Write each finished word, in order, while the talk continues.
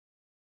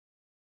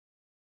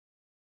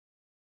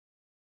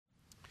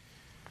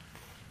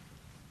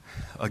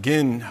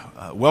Again,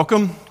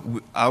 welcome.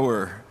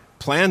 Our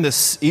plan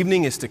this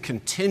evening is to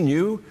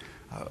continue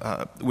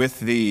with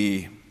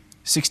the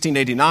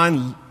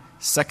 1689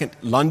 Second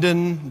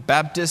London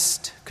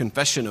Baptist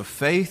Confession of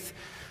Faith,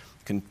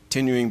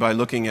 continuing by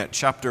looking at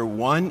chapter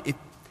 1.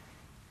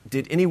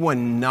 Did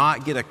anyone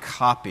not get a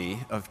copy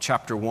of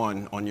chapter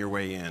 1 on your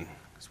way in?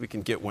 Because we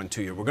can get one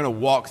to you. We're going to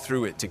walk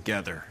through it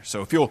together.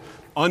 So if you'll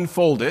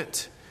unfold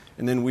it,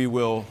 and then we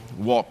will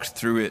walk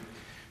through it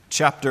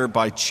chapter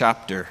by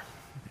chapter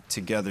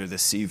together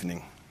this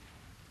evening.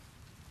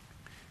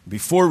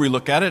 Before we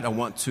look at it, I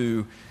want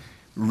to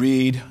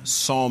read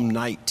Psalm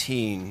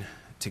 19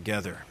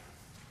 together.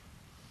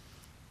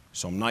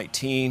 Psalm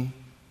 19.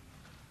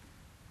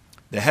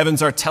 The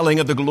heavens are telling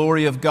of the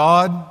glory of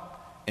God,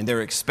 and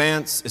their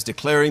expanse is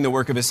declaring the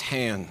work of his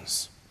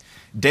hands.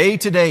 Day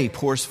to day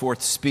pours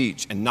forth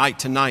speech, and night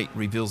to night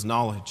reveals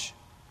knowledge.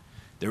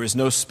 There is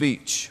no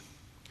speech,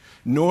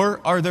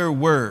 nor are there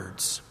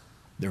words.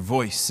 Their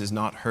voice is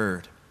not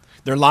heard.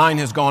 Their line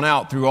has gone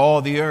out through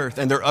all the earth,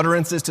 and their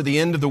utterances to the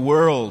end of the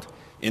world.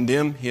 In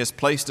them he has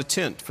placed a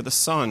tent for the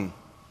sun,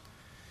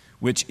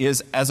 which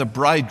is as a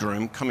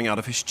bridegroom coming out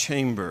of his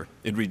chamber.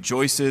 It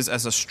rejoices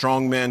as a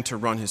strong man to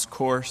run his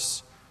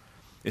course.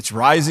 Its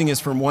rising is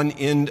from one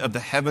end of the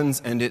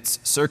heavens, and its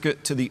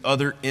circuit to the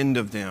other end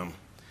of them.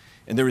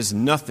 And there is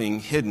nothing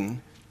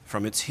hidden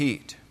from its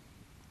heat.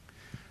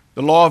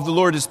 The law of the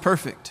Lord is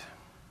perfect,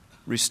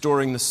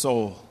 restoring the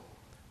soul.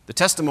 The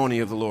testimony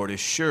of the Lord is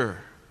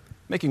sure,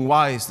 making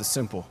wise the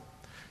simple.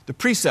 The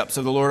precepts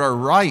of the Lord are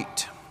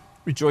right,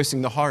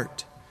 rejoicing the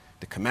heart.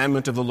 The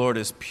commandment of the Lord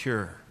is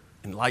pure,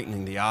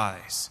 enlightening the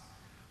eyes.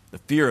 The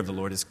fear of the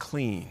Lord is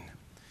clean,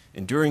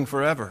 enduring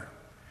forever.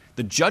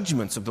 The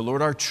judgments of the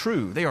Lord are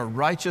true. They are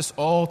righteous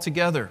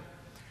altogether.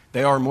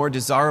 They are more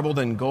desirable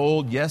than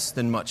gold, yes,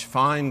 than much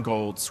fine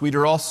gold,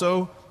 sweeter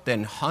also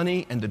than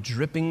honey and the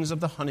drippings of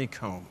the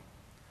honeycomb.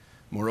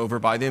 Moreover,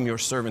 by them your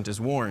servant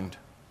is warned.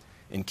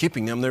 In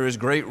keeping them there is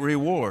great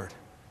reward.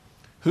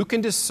 Who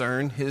can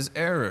discern his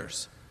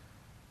errors?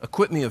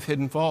 Acquit me of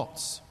hidden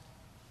faults.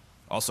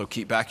 Also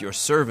keep back your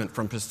servant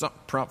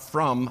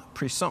from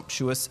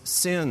presumptuous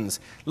sins.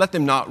 Let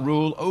them not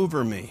rule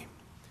over me.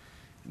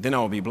 Then I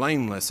will be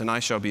blameless, and I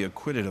shall be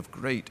acquitted of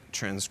great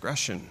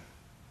transgression.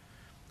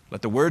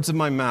 Let the words of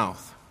my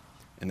mouth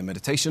and the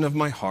meditation of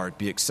my heart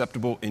be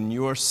acceptable in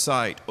your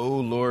sight, O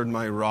Lord,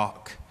 my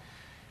rock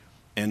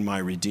and my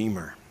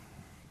redeemer.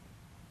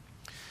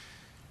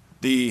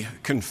 The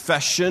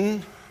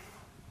confession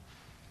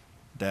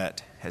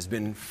that has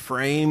been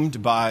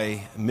framed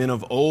by men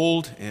of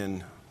old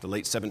in the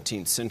late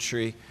 17th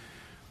century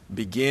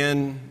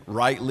began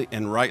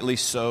rightly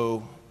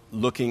so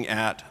looking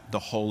at the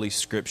Holy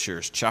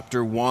Scriptures.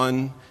 Chapter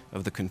 1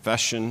 of the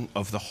Confession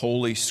of the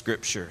Holy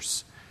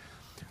Scriptures.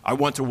 I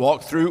want to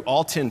walk through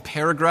all 10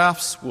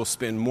 paragraphs. We'll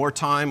spend more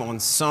time on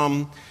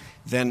some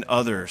than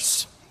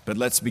others. But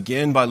let's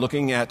begin by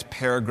looking at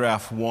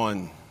paragraph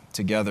 1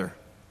 together.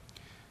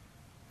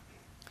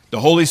 The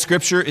Holy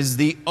Scripture is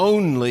the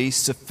only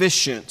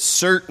sufficient,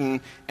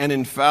 certain, and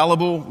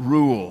infallible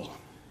rule,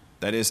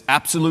 that is,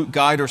 absolute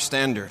guide or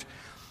standard,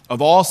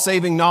 of all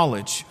saving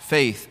knowledge,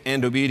 faith,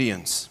 and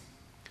obedience.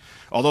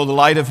 Although the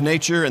light of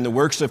nature and the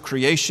works of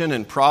creation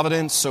and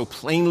providence so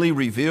plainly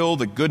reveal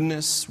the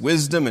goodness,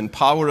 wisdom, and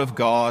power of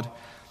God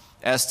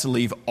as to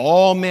leave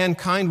all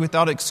mankind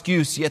without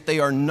excuse, yet they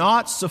are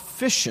not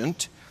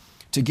sufficient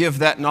to give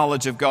that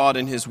knowledge of God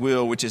and His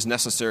will which is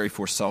necessary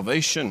for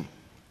salvation.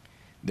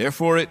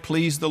 Therefore it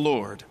pleased the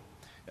Lord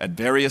at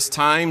various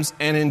times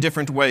and in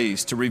different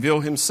ways to reveal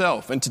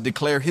Himself and to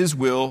declare His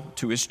will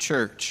to His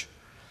church.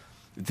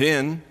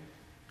 Then,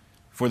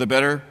 for the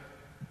better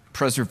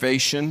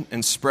preservation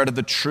and spread of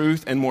the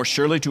truth, and more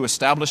surely to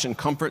establish and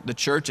comfort the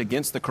church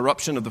against the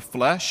corruption of the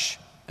flesh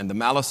and the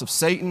malice of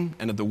Satan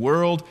and of the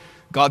world,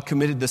 God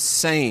committed the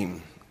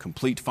same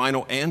complete,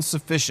 final, and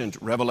sufficient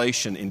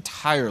revelation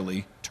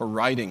entirely to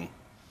writing.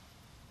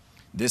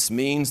 This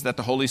means that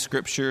the Holy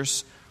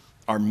Scriptures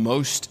are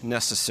most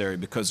necessary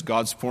because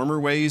God's former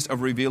ways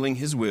of revealing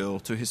His will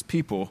to His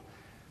people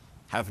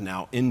have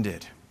now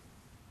ended.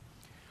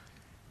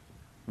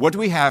 What do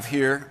we have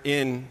here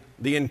in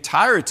the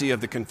entirety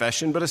of the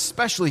confession, but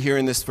especially here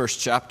in this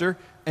first chapter,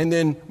 and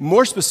then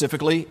more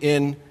specifically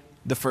in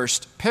the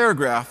first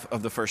paragraph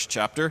of the first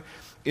chapter,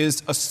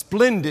 is a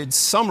splendid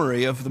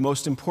summary of the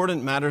most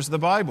important matters of the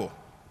Bible.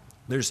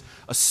 There's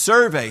a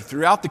survey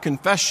throughout the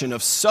confession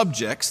of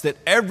subjects that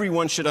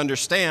everyone should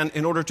understand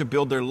in order to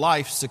build their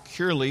life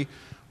securely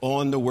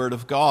on the Word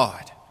of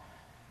God.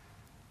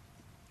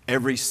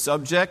 Every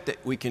subject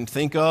that we can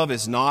think of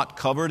is not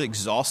covered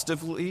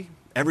exhaustively.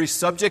 Every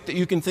subject that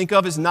you can think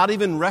of is not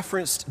even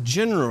referenced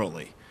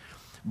generally.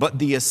 But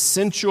the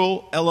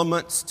essential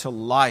elements to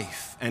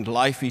life and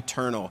life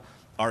eternal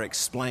are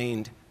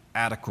explained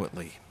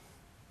adequately.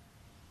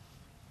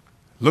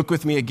 Look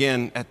with me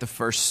again at the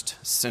first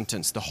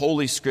sentence. The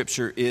Holy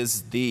Scripture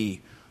is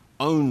the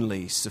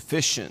only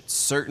sufficient,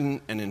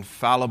 certain, and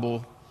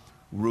infallible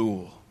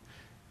rule.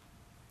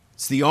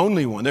 It's the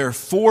only one. There are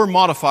 4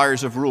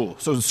 modifiers of rule.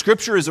 So the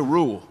Scripture is a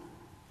rule.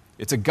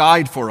 It's a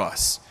guide for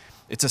us.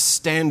 It's a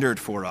standard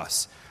for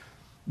us.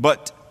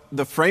 But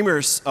the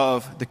framers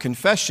of the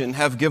confession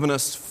have given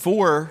us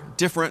 4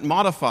 different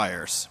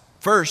modifiers.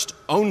 First,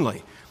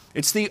 only.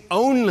 It's the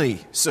only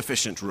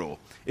sufficient rule.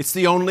 It's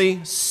the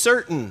only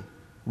certain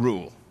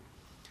rule.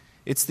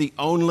 It's the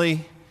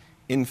only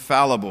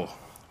infallible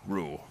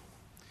rule.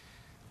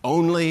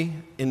 Only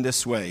in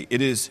this way.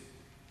 It is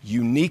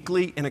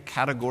uniquely in a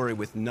category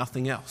with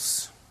nothing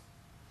else.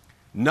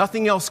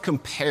 Nothing else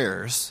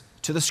compares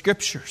to the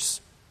Scriptures.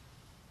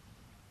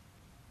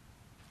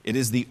 It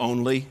is the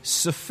only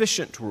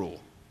sufficient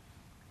rule.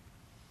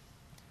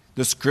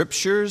 The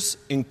Scriptures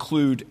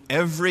include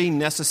every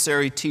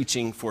necessary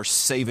teaching for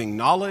saving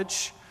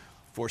knowledge,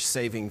 for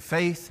saving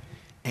faith,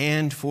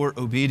 and for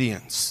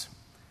obedience.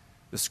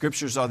 The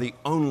Scriptures are the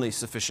only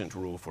sufficient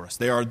rule for us.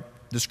 The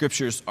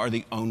Scriptures are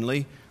the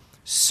only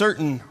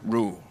certain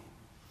rule.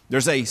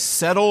 There's a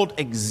settled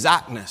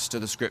exactness to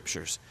the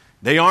Scriptures.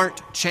 They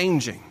aren't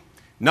changing.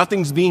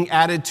 Nothing's being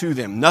added to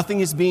them. Nothing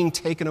is being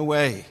taken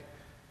away.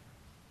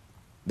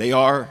 They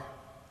are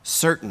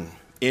certain,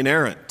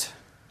 inerrant.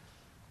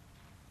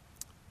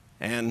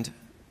 And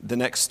the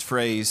next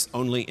phrase,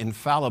 only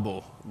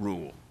infallible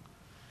rule.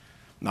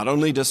 Not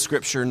only does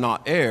Scripture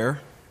not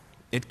err,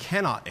 it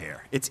cannot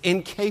err. It's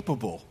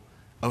incapable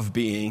of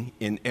being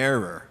in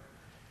error.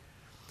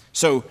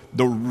 So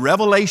the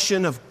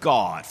revelation of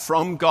God,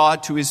 from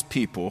God to His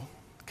people,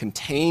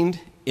 contained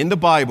in the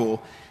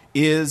Bible,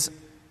 is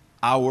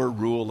our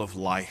rule of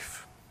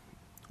life.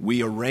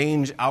 We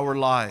arrange our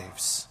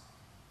lives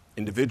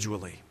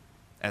individually,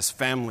 as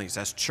families,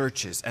 as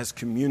churches, as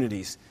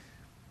communities,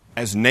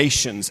 as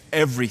nations,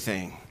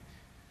 everything.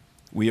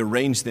 We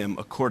arrange them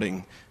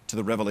according to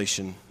the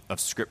revelation of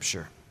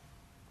Scripture.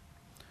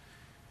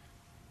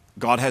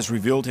 God has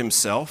revealed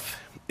Himself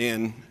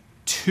in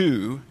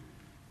 2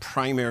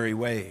 primary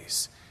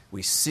ways.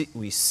 We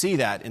see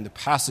that in the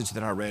passage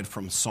that I read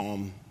from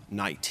Psalm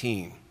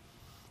 19.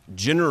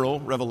 General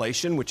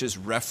revelation, which is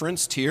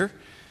referenced here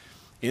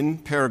in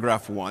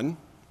paragraph 1,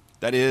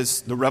 that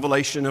is the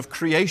revelation of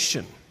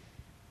creation.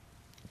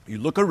 You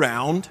look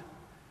around,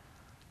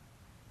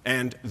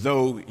 and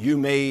though you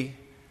may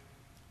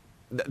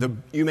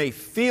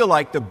feel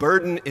like the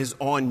burden is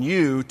on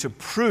you to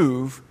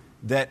prove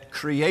that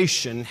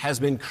creation has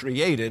been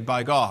created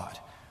by God.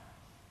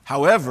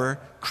 However,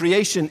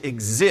 creation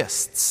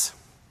exists.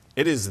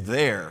 It is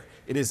there.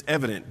 It is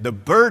evident. The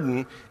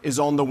burden is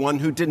on the one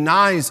who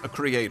denies a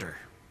creator.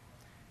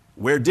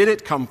 Where did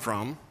it come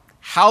from?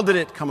 How did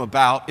it come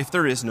about if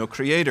there is no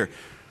creator?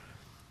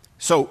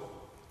 So,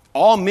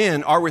 all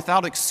men are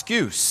without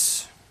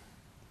excuse.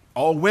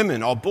 All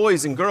women, all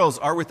boys and girls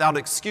are without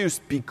excuse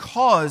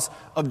because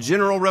of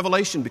general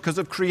revelation, because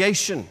of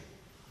creation,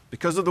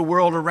 because of the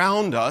world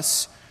around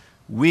us.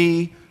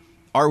 We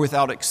are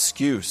without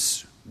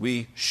excuse.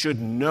 We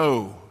should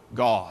know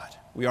God.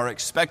 We are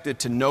expected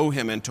to know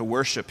Him and to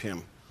worship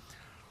Him.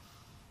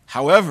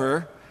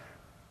 However,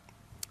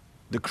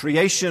 the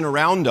creation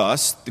around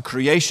us, the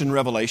creation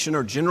revelation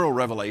or general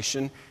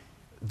revelation,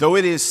 though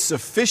it is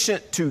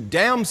sufficient to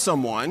damn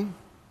someone,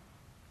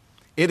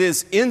 it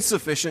is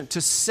insufficient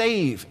to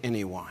save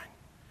anyone.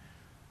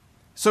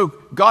 So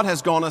God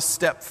has gone a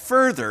step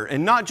further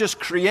and not just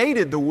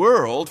created the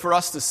world for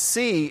us to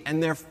see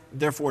and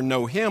therefore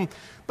know Him,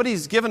 but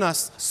He's given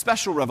us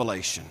special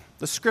revelation,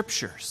 the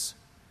Scriptures.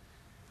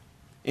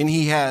 And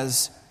He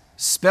has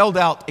spelled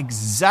out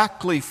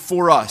exactly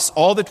for us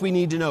all that we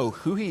need to know: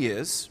 who He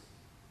is,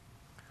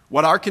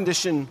 what our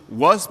condition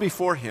was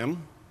before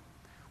Him,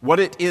 what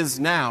it is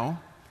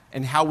now,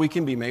 and how we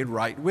can be made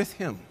right with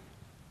Him.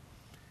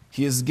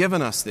 He has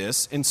given us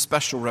this in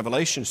special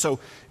revelation. So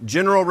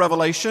general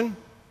revelation,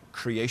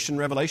 creation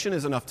revelation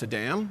is enough to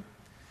damn,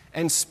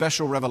 and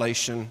special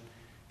revelation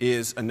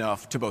is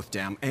enough to both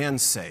damn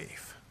and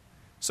save.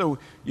 So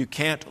you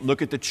can't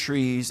look at the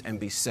trees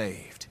and be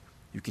saved.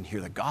 You can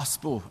hear the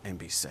gospel and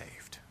be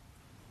saved.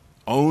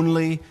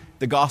 Only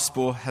the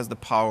gospel has the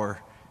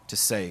power to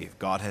save.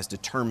 God has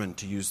determined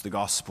to use the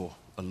gospel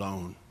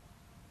alone.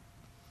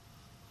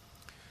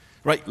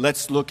 Right,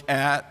 let's look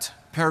at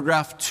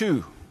paragraph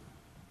 2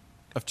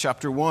 of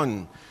chapter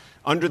 1.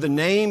 Under the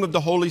name of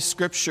the Holy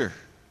Scripture,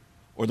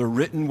 or the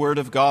written Word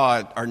of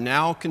God, are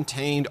now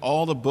contained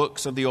all the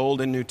books of the Old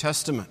and New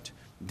Testament.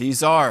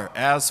 These are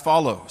as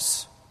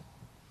follows: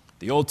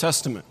 the Old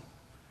Testament,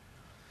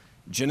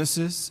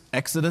 Genesis,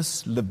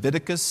 Exodus,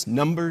 Leviticus,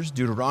 Numbers,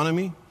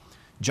 Deuteronomy,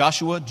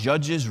 Joshua,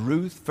 Judges,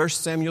 Ruth, 1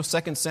 Samuel,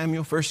 2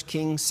 Samuel, 1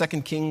 Kings,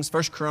 2 Kings,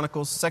 1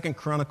 Chronicles, 2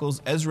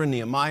 Chronicles, Ezra,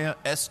 Nehemiah,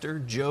 Esther,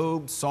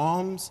 Job,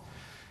 Psalms,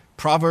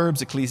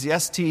 Proverbs,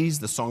 Ecclesiastes,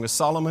 the Song of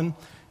Solomon,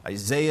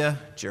 Isaiah,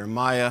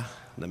 Jeremiah,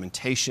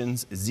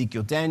 Lamentations,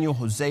 Ezekiel, Daniel,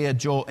 Hosea,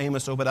 Joel,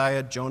 Amos,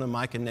 Obadiah, Jonah,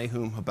 Micah,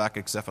 Nahum,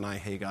 Habakkuk, Zephaniah,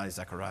 Haggai,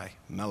 Zechariah,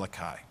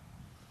 Malachi.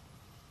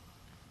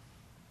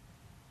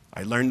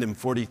 I learned them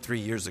 43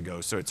 years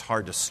ago, so it's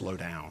hard to slow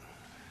down.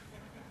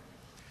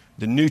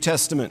 The New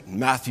Testament: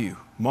 Matthew,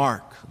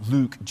 Mark,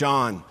 Luke,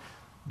 John,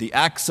 the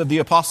Acts of the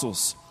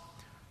Apostles,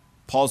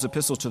 Paul's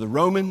epistle to the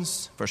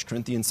Romans, 1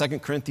 Corinthians, 2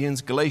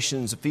 Corinthians,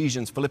 Galatians,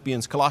 Ephesians,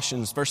 Philippians,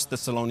 Colossians, 1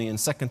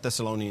 Thessalonians, 2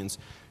 Thessalonians,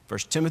 1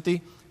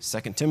 Timothy, 2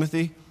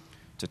 Timothy,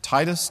 to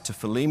Titus, to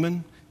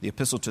Philemon, the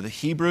epistle to the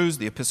Hebrews,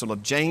 the epistle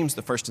of James,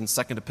 the first and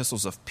second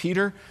epistles of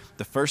Peter,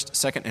 the first,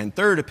 second, and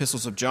third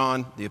epistles of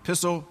John, the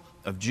epistle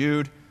of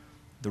Jude,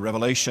 the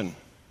Revelation.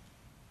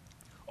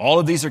 All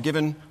of these are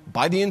given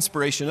by the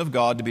inspiration of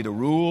God to be the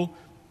rule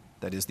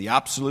that is the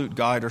absolute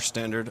guide or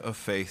standard of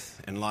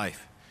faith and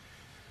life.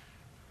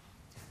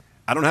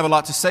 I don't have a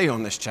lot to say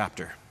on this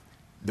chapter.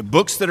 The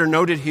books that are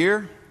noted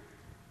here,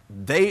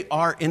 they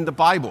are in the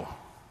Bible.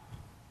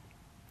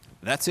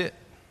 That's it.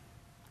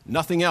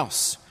 Nothing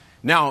else.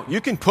 Now,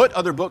 you can put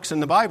other books in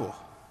the Bible,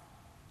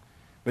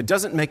 but it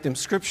doesn't make them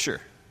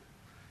Scripture.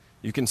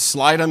 You can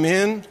slide them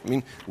in. I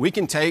mean, we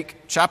can take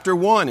chapter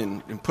 1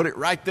 and put it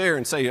right there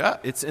and say, yeah,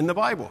 it's in the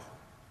Bible.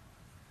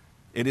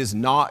 It is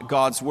not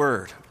God's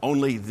Word.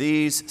 Only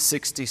these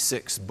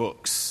 66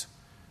 books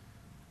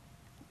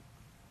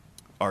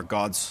are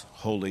God's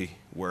holy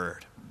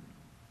Word.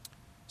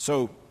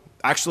 So,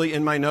 actually,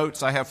 in my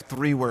notes, I have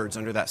 3 words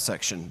under that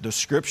section. The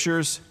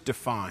Scriptures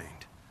defined.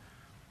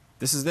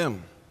 This is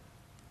them.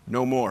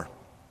 No more.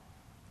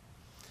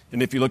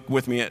 And if you look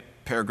with me at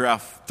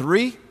paragraph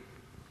 3,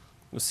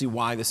 you'll see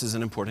why this is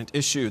an important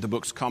issue. The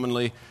books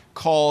commonly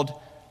called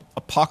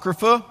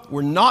Apocrypha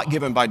were not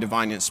given by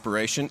divine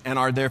inspiration and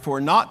are therefore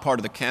not part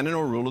of the canon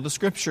or rule of the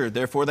Scripture.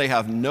 Therefore, they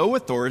have no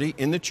authority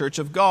in the church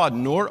of God,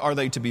 nor are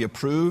they to be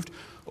approved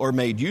or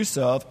made use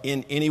of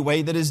in any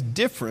way that is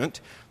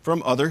different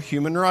from other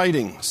human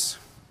writings.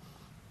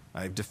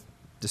 I've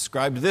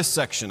described this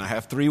section. I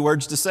have 3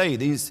 words to say.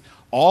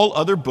 All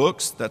other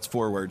books, that's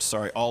 4 words,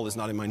 sorry, all is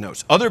not in my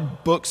notes. Other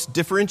books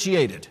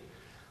differentiated.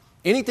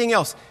 Anything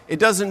else, it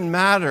doesn't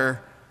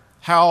matter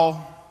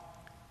how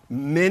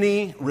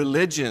many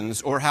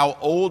religions or how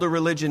old a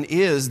religion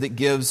is that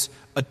gives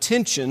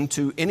attention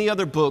to any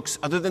other books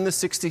other than the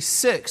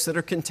 66 that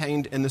are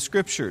contained in the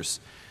Scriptures.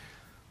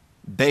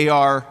 They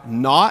are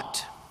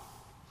not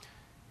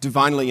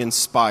divinely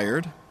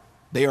inspired.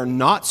 They are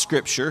not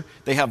Scripture.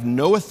 They have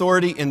no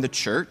authority in the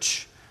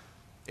church.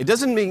 It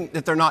doesn't mean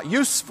that they're not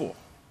useful.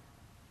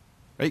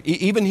 Right?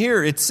 Even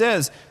here it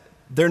says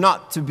they're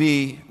not to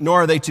be,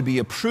 nor are they to be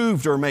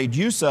approved or made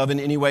use of in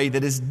any way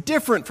that is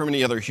different from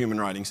any other human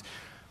writings.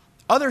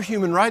 Other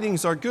human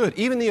writings are good.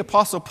 Even the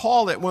Apostle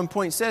Paul at one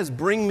point says,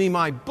 "Bring me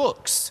my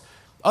books."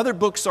 Other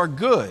books are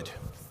good.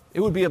 It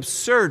would be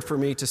absurd for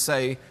me to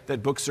say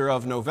that books are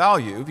of no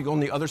value. If you go on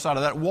the other side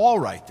of that wall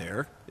right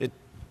there,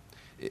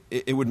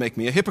 it would make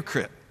me a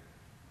hypocrite.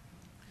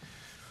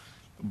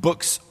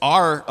 Books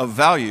are of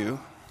value.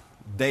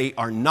 They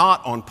are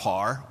not on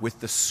par with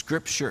the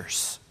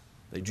Scriptures.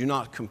 They do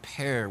not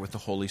compare with the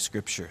Holy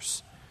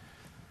Scriptures.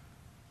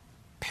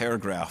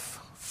 Paragraph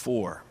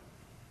 4.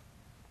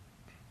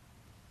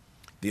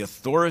 The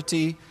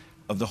authority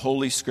of the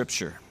Holy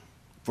Scripture,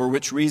 for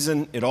which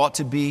reason it ought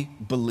to be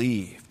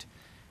believed,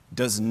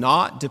 does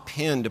not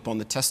depend upon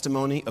the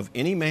testimony of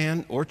any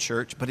man or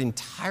church, but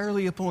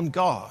entirely upon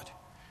God,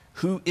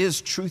 who is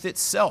truth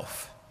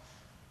itself,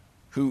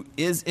 who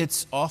is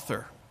its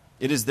author.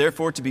 It is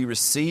therefore to be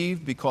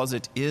received because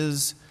it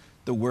is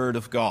the Word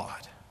of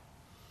God.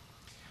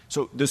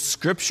 So the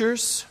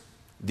Scriptures,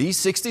 these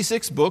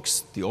 66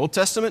 books, the Old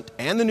Testament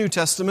and the New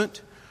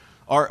Testament,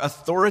 are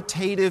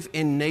authoritative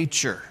in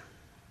nature.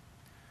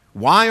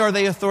 Why are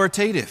they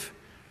authoritative?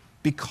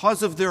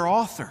 Because of their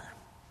author.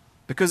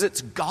 Because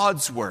it's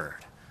God's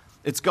Word.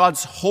 It's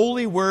God's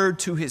holy Word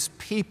to His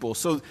people.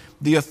 So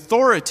the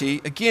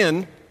authority,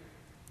 again,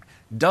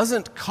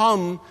 doesn't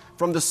come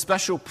from the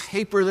special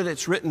paper that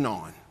it's written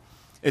on.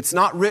 It's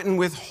not written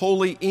with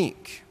holy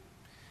ink.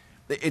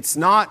 The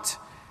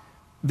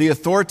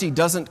authority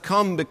doesn't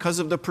come because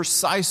of the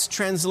precise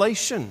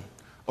translation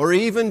or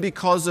even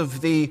because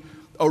of the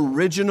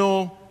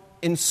original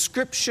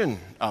inscription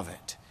of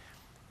it.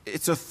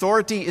 Its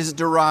authority is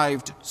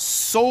derived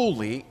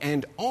solely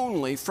and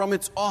only from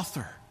its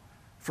author,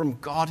 from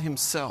God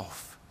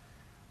Himself.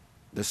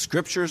 The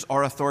Scriptures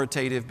are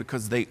authoritative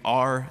because they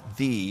are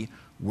the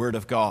Word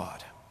of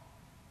God.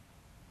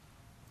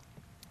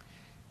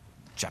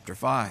 Chapter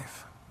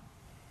 5.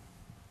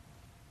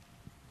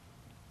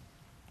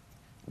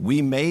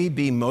 We may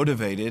be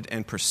motivated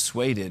and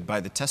persuaded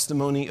by the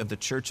testimony of the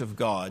Church of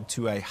God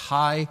to a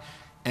high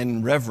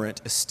and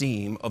reverent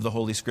esteem of the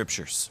Holy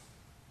Scriptures.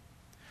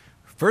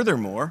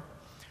 Furthermore,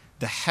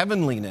 the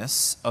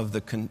heavenliness of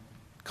the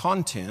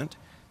content,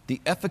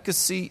 the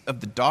efficacy of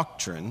the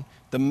doctrine,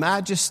 the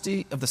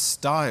majesty of the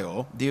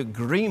style, the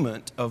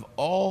agreement of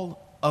all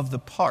of the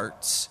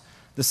parts,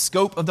 the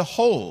scope of the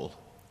whole,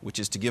 which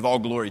is to give all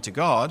glory to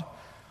God,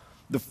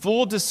 the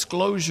full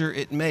disclosure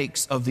it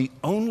makes of the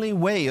only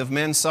way of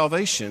man's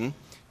salvation,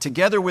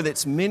 together with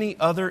its many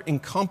other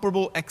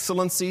incomparable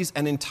excellencies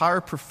and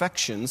entire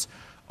perfections,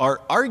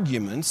 are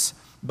arguments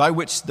by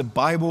which the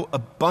Bible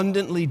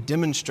abundantly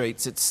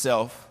demonstrates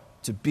itself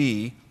to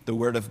be the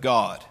Word of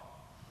God.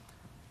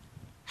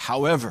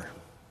 However,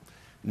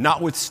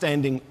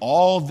 notwithstanding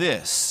all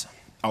this,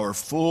 Our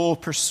full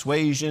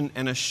persuasion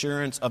and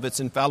assurance of its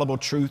infallible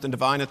truth and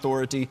divine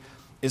authority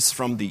is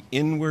from the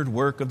inward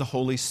work of the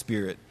Holy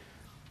Spirit,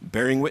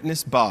 bearing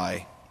witness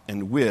by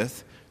and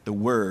with the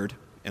Word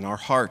in our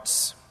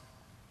hearts.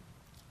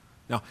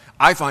 Now,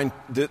 I find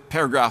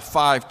paragraph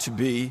 5 to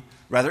be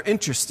rather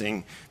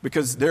interesting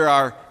because there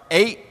are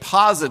 8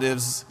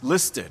 positives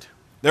listed.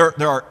 There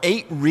are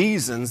 8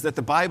 reasons that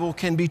the Bible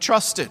can be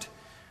trusted,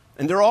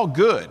 and they're all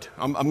good.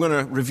 I'm going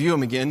to review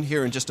them again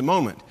here in just a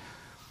moment.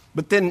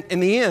 But then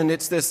in the end,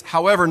 it's this,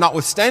 however,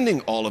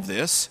 notwithstanding all of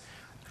this,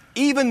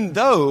 even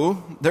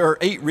though there are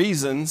 8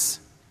 reasons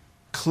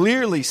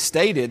clearly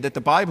stated that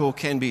the Bible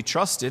can be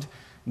trusted,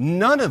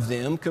 none of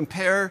them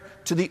compare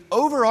to the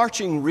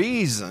overarching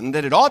reason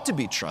that it ought to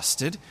be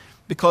trusted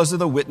because of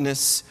the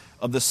witness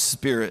of the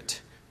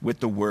Spirit with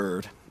the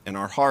Word in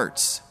our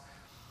hearts.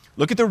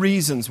 Look at the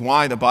reasons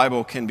why the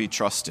Bible can be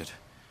trusted.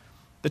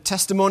 The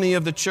testimony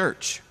of the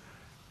church.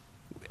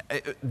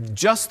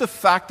 Just the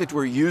fact that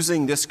we're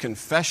using this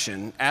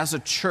confession as a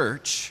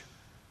church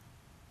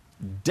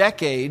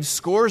decades,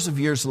 scores of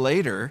years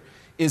later,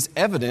 is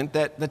evident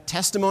that the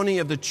testimony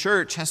of the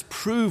church has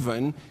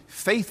proven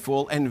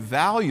faithful and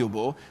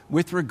valuable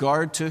with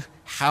regard to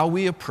how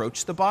we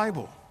approach the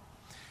Bible.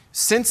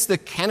 Since the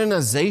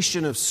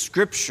canonization of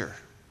Scripture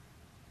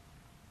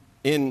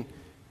in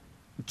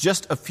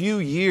just a few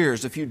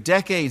years, a few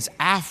decades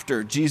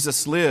after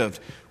Jesus lived,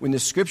 when the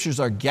Scriptures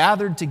are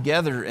gathered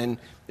together and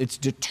it's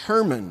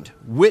determined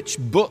which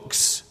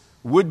books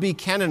would be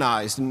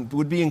canonized and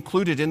would be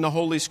included in the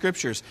Holy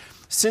Scriptures.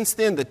 Since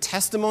then, the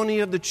testimony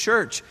of the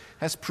church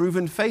has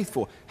proven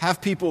faithful.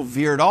 Have people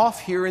veered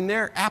off here and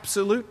there?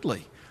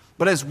 Absolutely.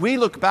 But as we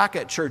look back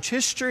at church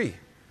history,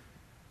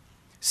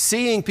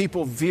 seeing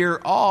people veer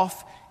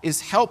off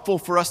is helpful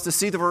for us to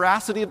see the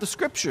veracity of the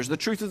Scriptures, the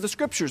truth of the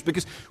Scriptures.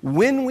 Because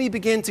when we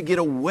begin to get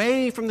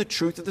away from the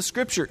truth of the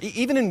Scripture,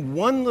 even in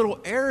one little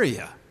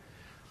area,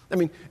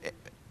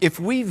 if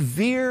we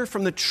veer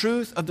from the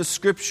truth of the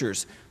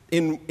Scriptures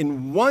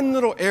in one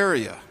little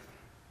area,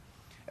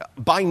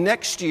 by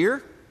next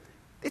year,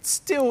 it's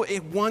still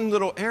in one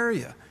little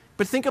area.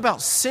 But think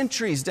about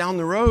centuries down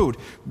the road.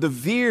 The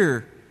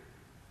veer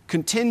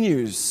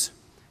continues,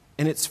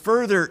 and it's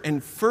further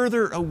and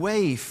further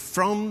away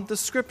from the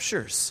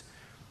Scriptures,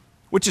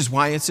 which is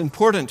why it's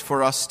important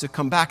for us to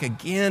come back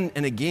again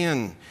and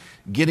again,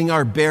 getting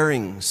our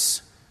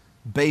bearings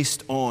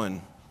based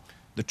on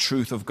the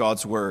truth of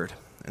God's Word.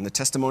 And the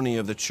testimony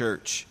of the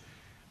church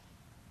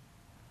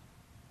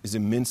is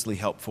immensely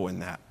helpful in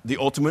that. The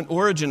ultimate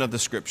origin of the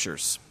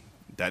Scriptures,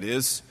 that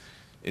is,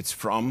 it's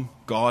from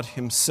God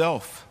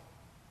Himself,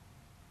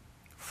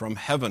 from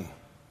heaven.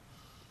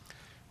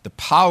 The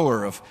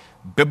power of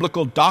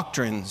biblical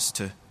doctrines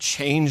to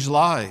change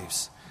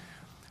lives.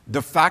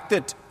 The fact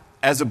that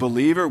as a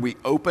believer we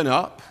open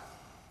up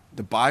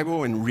the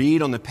Bible and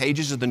read on the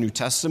pages of the New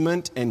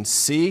Testament and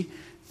see,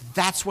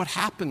 that's what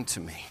happened to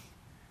me.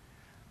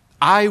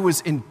 I was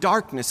in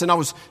darkness and I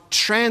was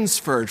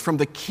transferred from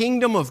the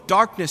kingdom of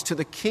darkness to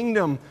the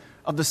kingdom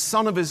of the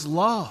Son of His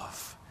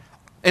love.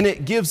 And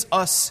it gives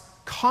us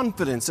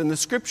confidence in the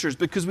Scriptures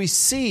because we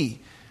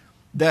see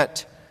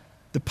that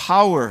the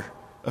power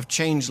of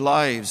changed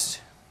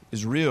lives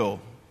is real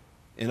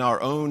in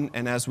our own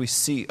and as we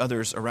see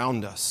others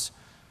around us.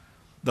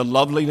 The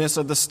loveliness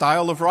of the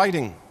style of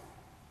writing.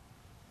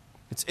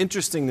 It's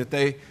interesting that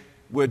they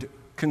would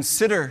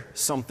consider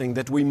something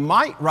that we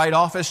might write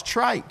off as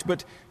trite,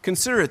 but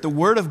consider it, the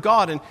Word of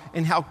God,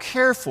 and how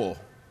careful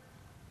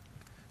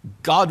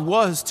God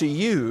was to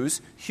use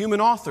human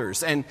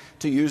authors and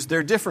to use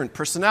their different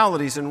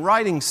personalities and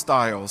writing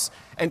styles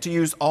and to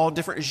use all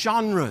different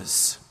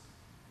genres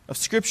of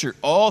Scripture,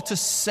 all to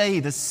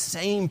say the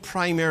same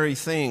primary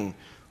thing.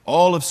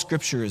 All of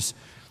Scripture is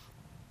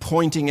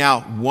pointing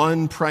out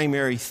one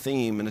primary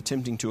theme and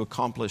attempting to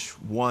accomplish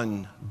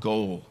one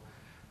goal.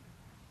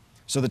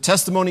 So the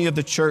testimony of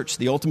the church,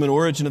 the ultimate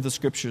origin of the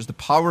Scriptures, the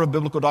power of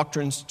biblical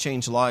doctrines to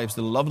change lives,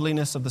 the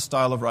loveliness of the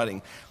style of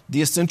writing,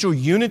 the essential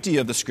unity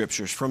of the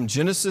Scriptures from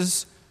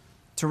Genesis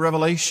to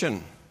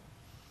Revelation.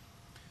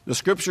 The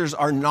Scriptures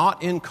are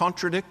not in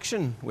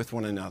contradiction with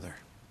one another.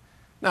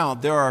 Now,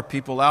 there are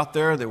people out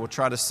there that will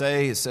try to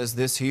say, it says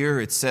this here,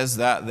 it says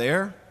that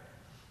there.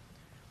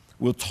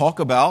 We'll talk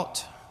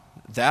about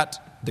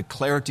that, the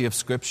clarity of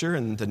Scripture,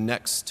 in the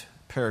next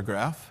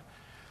paragraph.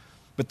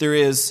 But there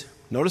is,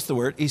 notice the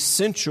word,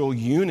 essential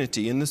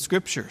unity in the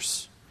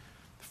Scriptures.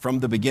 From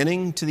the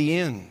beginning to the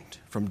end,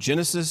 from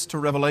Genesis to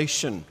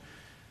Revelation,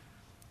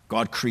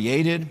 God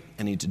created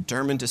and He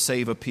determined to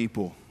save a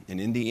people.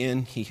 And in the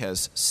end, He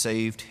has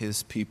saved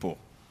His people.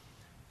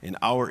 In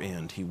our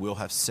end, He will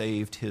have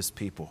saved His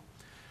people.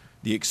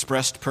 The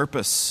expressed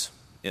purpose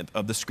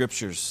of the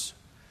Scriptures,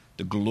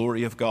 the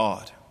glory of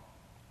God,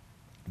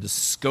 the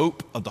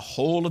scope of the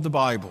whole of the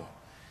Bible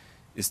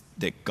is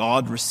that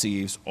God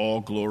receives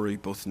all glory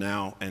both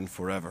now and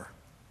forever.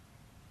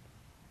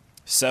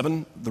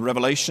 7, the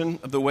revelation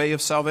of the way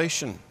of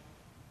salvation.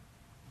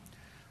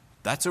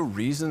 That's a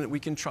reason that we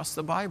can trust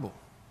the Bible.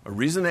 A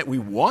reason that we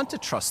want to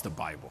trust the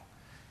Bible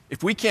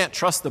If we can't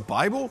trust the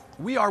Bible,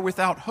 we are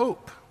without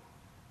hope.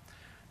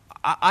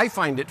 I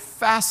find it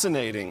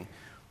fascinating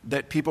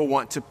that people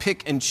want to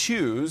pick and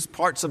choose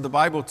parts of the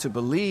Bible to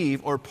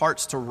believe or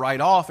parts to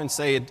write off and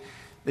say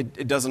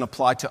it doesn't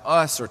apply to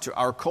us or to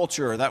our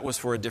culture, or that was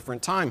for a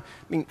different time.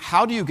 I mean,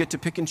 how do you get to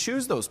pick and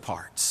choose those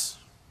parts?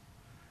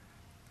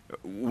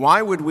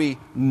 Why would we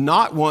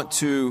not want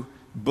to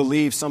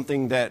believe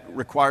something that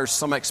requires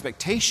some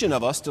expectation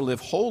of us to live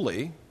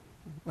holy?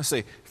 Let's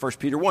say 1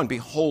 Peter 1, be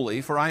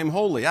holy, for I am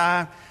holy.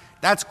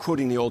 That's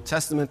quoting the Old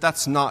Testament.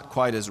 That's not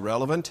quite as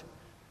relevant.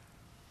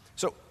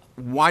 So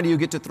why do you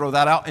get to throw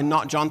that out and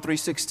not John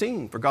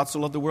 3:16? For God so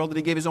loved the world that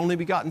he gave his only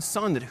begotten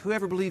Son, that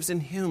whoever believes in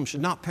him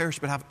should not perish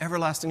but have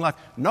everlasting life.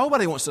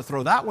 Nobody wants to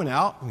throw that one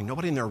out. I mean,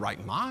 nobody in their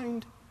right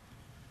mind.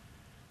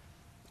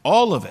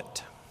 All of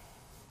it.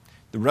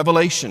 The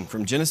revelation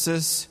from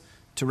Genesis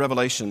to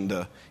Revelation,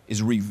 the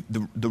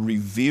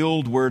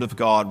revealed Word of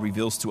God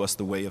reveals to us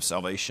the way of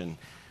salvation.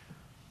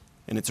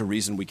 And it's a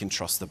reason we can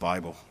trust the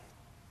Bible.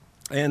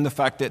 And the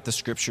fact that the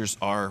Scriptures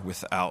are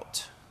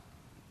without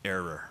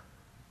error.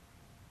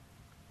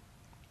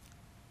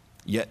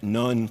 Yet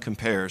none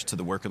compares to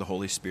the work of the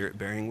Holy Spirit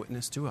bearing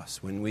witness to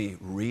us when we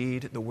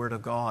read the Word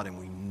of God and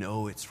we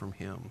know it's from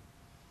Him.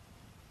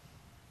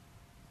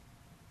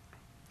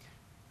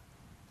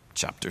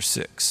 Chapter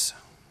 6.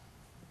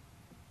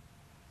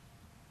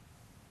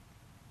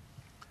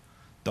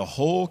 The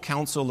whole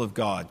counsel of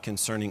God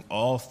concerning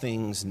all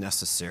things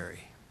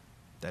necessary,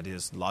 that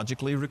is,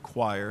 logically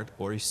required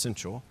or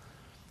essential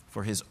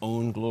for His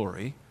own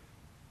glory,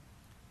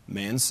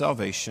 man's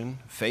salvation,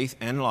 faith,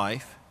 and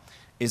life,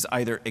 is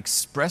either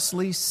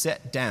expressly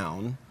set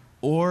down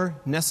or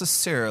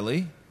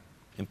necessarily,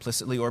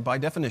 implicitly or by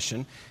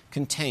definition,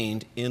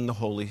 contained in the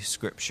Holy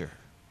Scripture.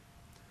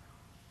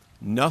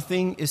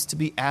 Nothing is to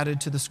be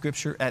added to the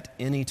Scripture at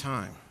any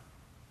time,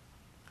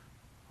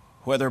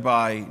 whether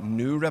by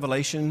new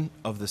revelation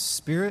of the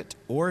Spirit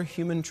or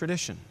human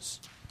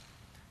traditions.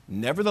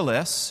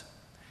 Nevertheless,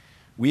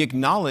 we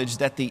acknowledge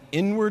that the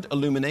inward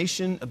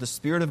illumination of the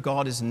Spirit of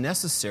God is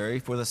necessary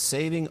for the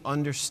saving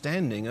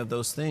understanding of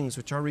those things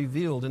which are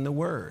revealed in the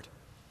Word.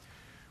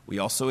 We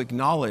also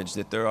acknowledge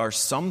that there are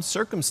some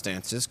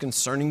circumstances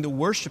concerning the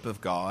worship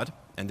of God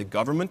and the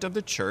government of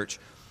the church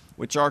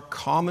which are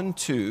common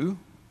to,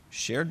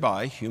 shared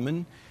by,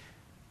 human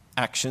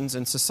actions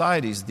and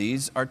societies.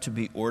 These are to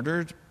be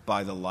ordered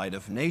by the light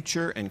of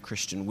nature and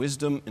Christian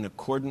wisdom in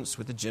accordance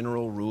with the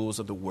general rules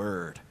of the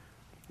Word,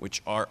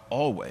 which are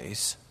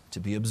always to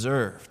be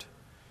observed.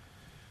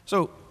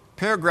 So,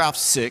 paragraph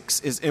 6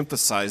 is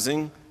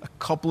emphasizing a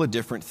couple of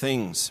different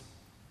things.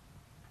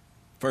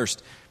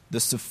 First, the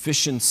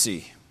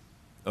sufficiency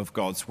of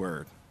God's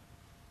Word.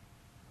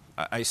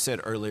 I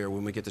said earlier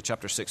when we get to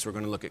chapter 6, we're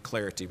going to look at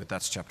clarity, but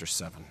that's chapter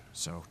 7.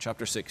 So,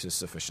 chapter 6 is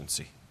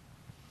sufficiency.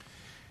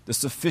 The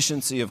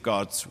sufficiency of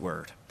God's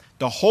Word.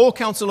 The whole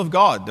counsel of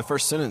God, the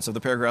first sentence of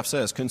the paragraph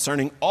says,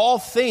 concerning all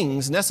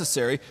things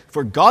necessary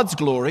for God's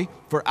glory,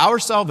 for our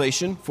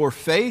salvation, for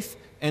faith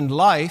and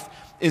life,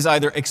 is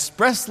either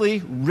expressly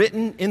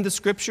written in the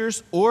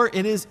Scriptures or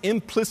it is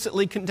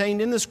implicitly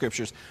contained in the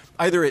Scriptures.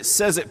 Either it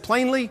says it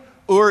plainly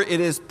or it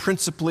is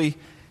principally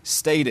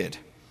stated.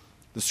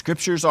 The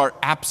Scriptures are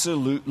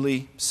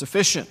absolutely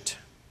sufficient.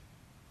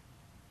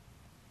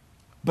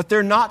 But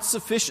they're not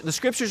sufficient. The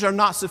Scriptures are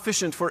not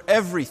sufficient for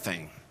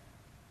everything.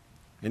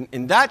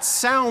 And that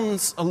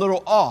sounds a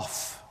little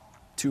off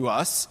to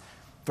us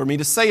for me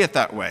to say it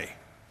that way.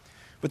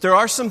 But there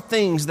are some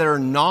things that are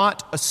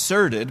not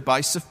asserted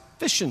by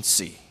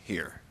sufficiency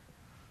here.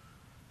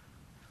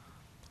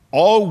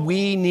 All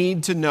we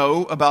need to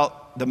know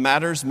about the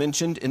matters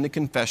mentioned in the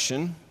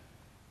confession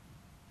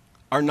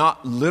are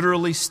not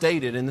literally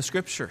stated in the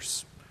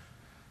Scriptures.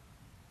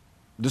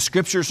 The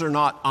Scriptures are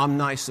not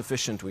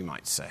omnisufficient, we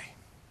might say.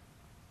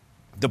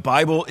 The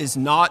Bible is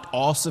not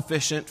all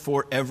sufficient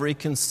for every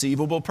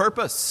conceivable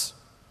purpose.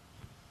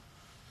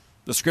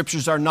 The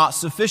Scriptures are not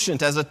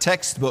sufficient as a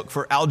textbook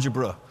for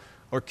algebra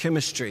or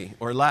chemistry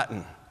or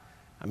Latin.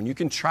 I mean, you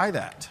can try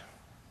that.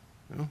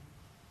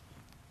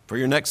 For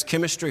your next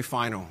chemistry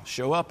final,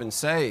 show up and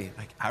say,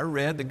 I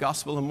read the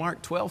Gospel of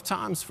Mark 12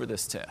 times for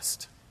this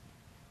test.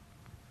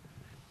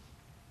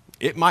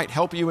 It might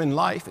help you in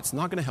life. It's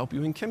not going to help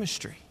you in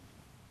chemistry.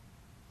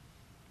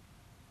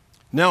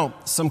 Now,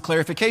 some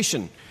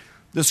clarification.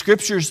 The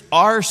Scriptures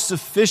are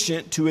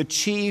sufficient to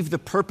achieve the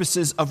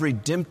purposes of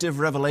redemptive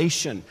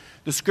revelation.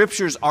 The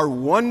Scriptures are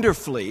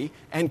wonderfully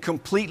and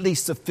completely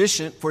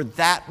sufficient for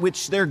that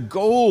which their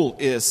goal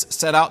is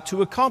set out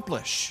to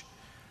accomplish.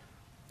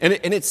 And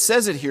it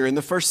says it here in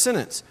the first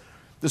sentence.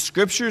 The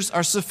Scriptures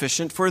are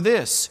sufficient for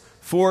this,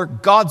 for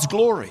God's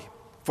glory,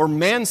 for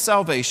man's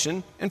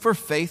salvation, and for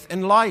faith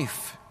and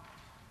life.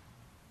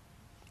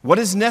 What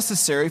is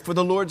necessary for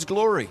the Lord's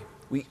glory?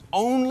 We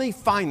only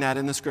find that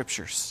in the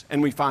Scriptures,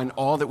 and we find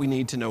all that we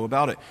need to know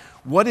about it.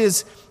 What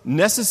is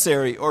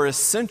necessary or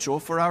essential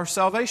for our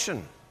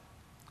salvation?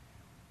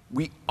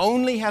 We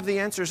only have the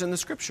answers in the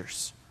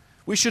Scriptures.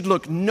 We should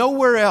look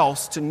nowhere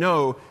else to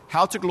know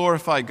how to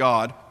glorify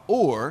God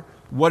or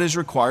what is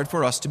required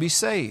for us to be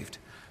saved.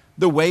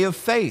 The way of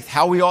faith,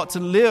 how we ought to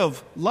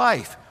live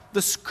life.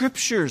 The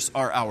Scriptures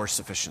are our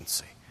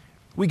sufficiency.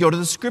 We go to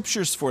the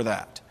Scriptures for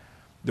that.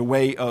 The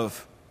way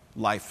of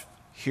life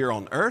here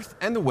on earth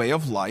and the way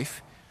of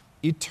life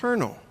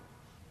eternal.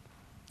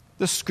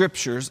 The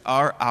Scriptures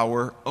are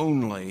our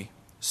only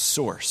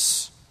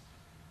source.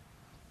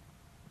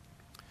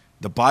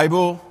 The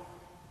Bible,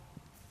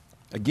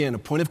 again, a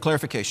point of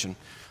clarification.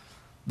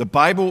 The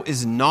Bible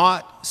is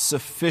not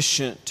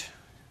sufficient.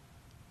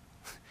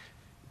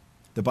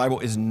 The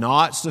Bible is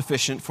not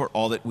sufficient for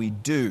all that we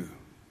do.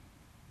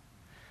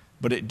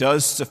 But it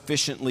does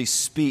sufficiently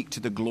speak to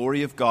the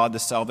glory of God, the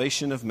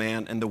salvation of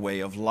man, and the way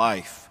of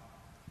life.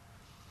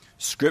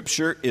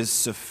 Scripture is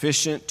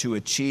sufficient to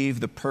achieve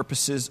the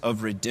purposes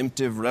of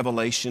redemptive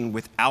revelation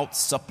without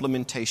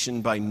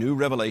supplementation by new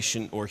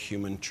revelation or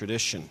human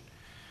tradition.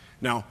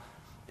 Now,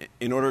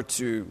 in order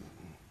to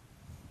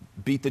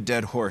beat the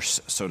dead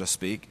horse, so to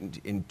speak,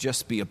 and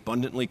just be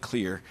abundantly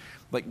clear,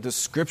 like the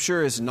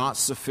Scripture is not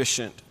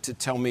sufficient to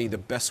tell me the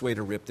best way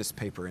to rip this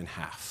paper in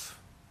half.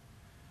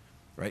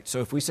 Right?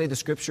 So if we say the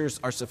Scriptures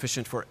are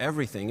sufficient for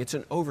everything, it's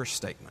an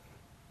overstatement.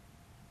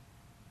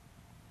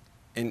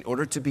 In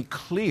order to be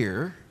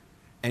clear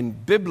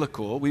and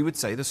biblical, we would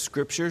say the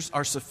Scriptures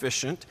are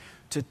sufficient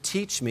to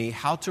teach me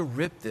how to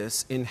rip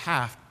this in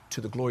half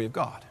to the glory of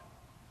God.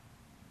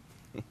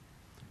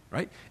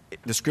 Right?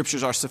 The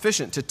Scriptures are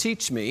sufficient to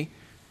teach me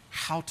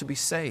how to be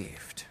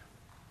saved.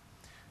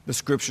 The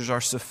Scriptures are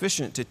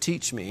sufficient to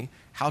teach me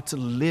how to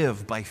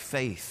live by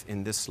faith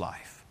in this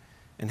life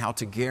and how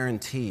to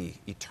guarantee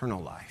eternal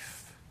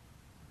life.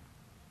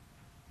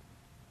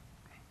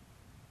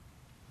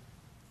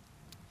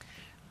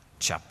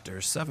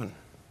 Chapter 7.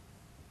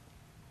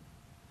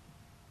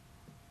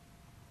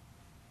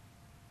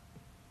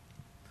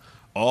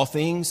 All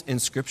things in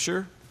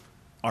Scripture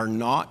are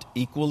not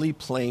equally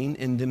plain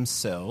in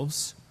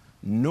themselves,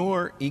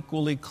 nor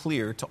equally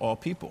clear to all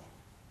people.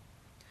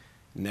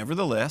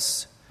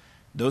 Nevertheless,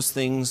 those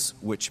things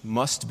which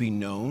must be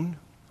known,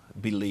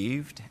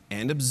 believed,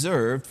 and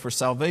observed for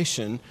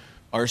salvation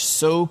are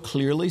so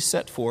clearly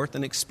set forth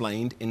and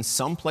explained in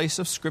some place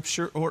of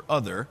Scripture or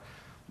other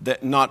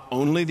that not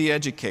only the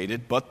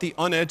educated but the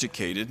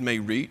uneducated may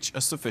reach a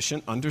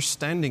sufficient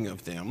understanding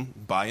of them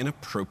by an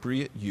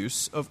appropriate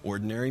use of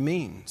ordinary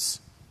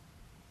means.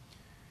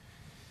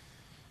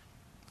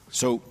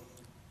 So,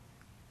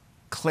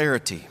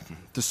 clarity.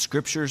 The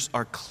Scriptures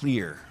are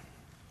clear.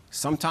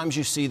 Sometimes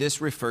you see this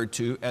referred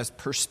to as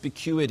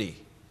perspicuity,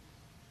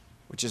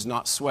 which is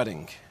not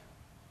sweating.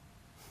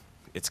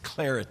 It's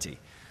clarity.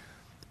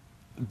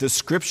 The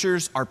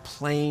Scriptures are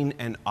plain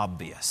and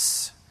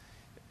obvious.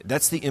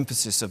 That's the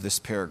emphasis of this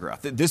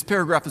paragraph. This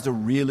paragraph is a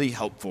really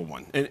helpful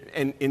one.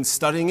 And in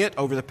studying it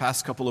over the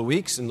past couple of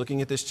weeks and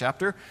looking at this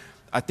chapter,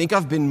 I think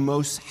I've been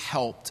most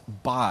helped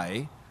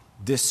by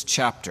this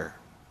chapter.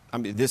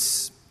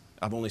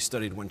 I've only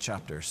studied one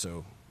chapter,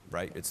 so,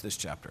 right, it's this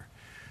chapter.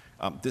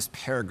 This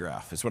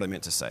paragraph is what I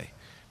meant to say.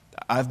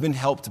 I've been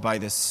helped by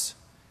this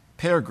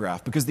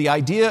paragraph because the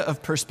idea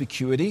of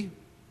perspicuity,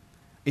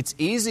 it's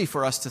easy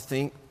for us to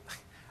think,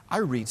 I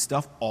read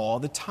stuff all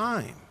the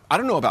time. I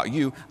don't know about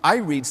you, I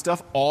read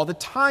stuff all the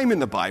time in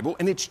the Bible,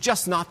 and it's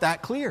just not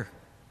that clear.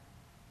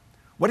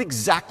 What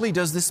exactly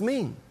does this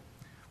mean?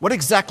 What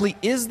exactly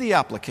is the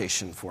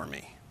application for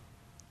me?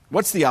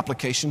 What's the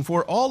application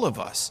for all of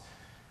us?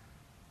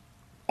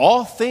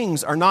 All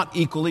things are not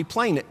equally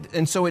plain,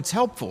 and so it's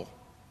helpful.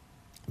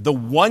 The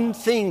one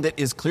thing that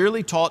is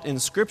clearly taught in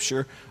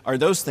Scripture are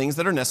those things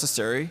that are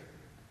necessary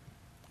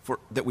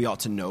that we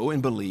ought to know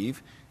and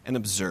believe and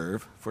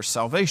observe for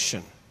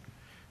salvation.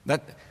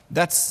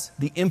 That's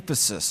the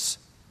emphasis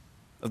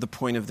of the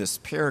point of this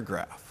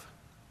paragraph.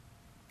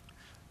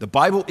 The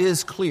Bible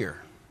is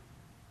clear.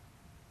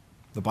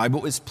 The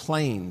Bible is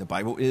plain. The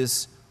Bible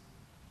is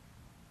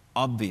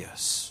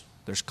obvious.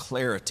 There's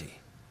clarity.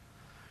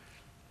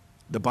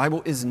 The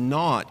Bible is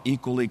not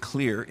equally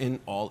clear in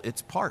all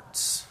its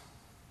parts.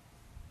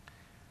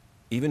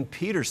 Even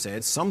Peter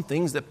said some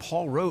things that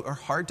Paul wrote are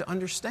hard to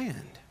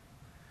understand.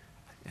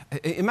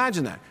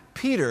 Imagine that.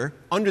 Peter,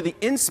 under the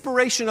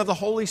inspiration of the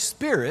Holy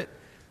Spirit,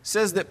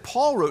 says that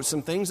Paul wrote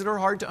some things that are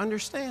hard to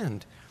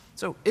understand.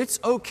 So it's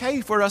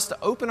okay for us to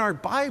open our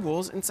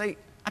Bibles and say,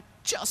 I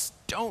just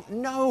don't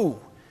know.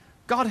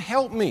 God,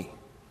 help me.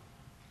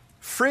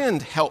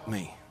 Friend, help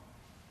me.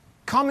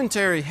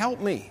 Commentary, help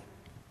me.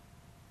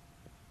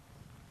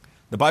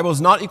 The Bible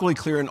is not equally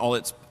clear in all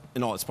its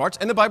parts,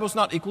 and the Bible is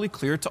not equally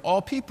clear to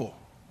all people.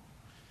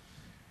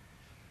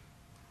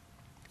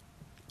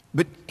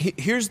 But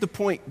here's the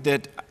point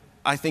that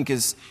I think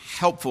is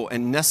helpful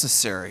and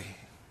necessary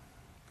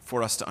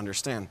for us to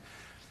understand.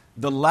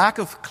 The lack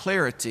of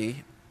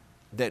clarity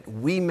that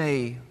we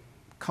may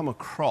come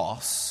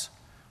across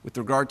with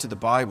regard to the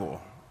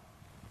Bible,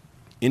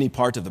 any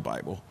part of the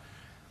Bible,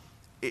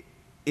 it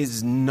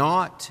is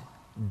not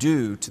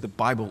due to the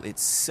Bible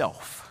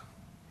itself.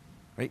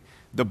 Right?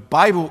 The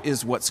Bible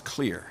is what's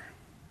clear.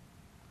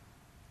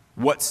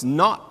 What's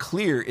not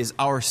clear is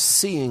our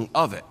seeing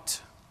of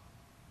it.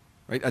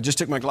 Right? I just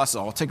took my glasses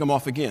off. I'll take them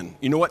off again.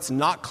 You know what's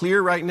not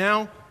clear right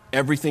now?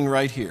 Everything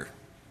right here.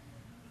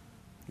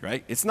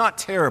 Right? It's not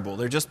terrible.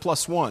 They're just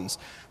plus ones.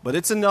 But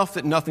it's enough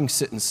that nothing's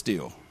sitting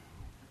still.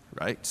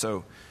 Right?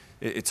 So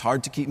it's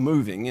hard to keep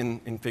moving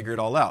and figure it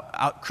all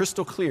out.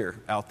 Crystal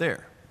clear out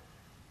there.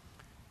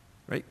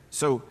 Right?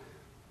 So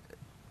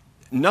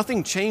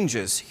nothing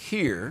changes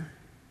here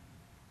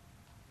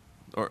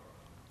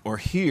or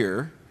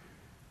here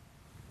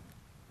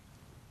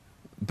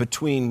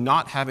between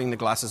not having the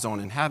glasses on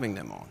and having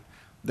them on.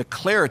 The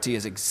clarity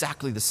is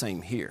exactly the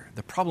same here.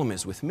 The problem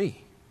is with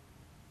me.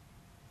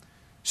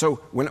 So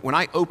when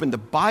I open the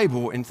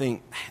Bible and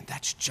think, man,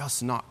 that's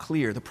just not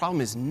clear, the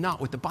problem is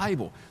not with the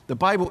Bible. The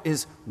Bible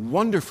is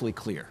wonderfully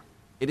clear.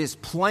 It is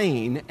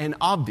plain and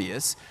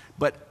obvious,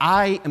 but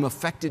I am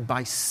affected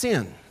by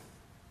sin.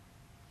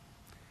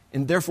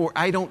 And therefore,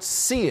 I don't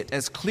see it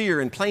as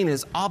clear and plain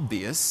as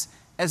obvious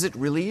as it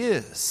really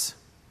is.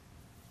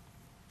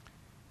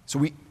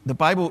 So the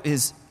Bible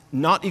is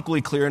not equally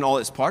clear in all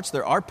its parts.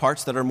 There are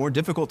parts that are more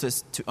difficult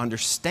to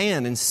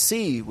understand and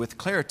see with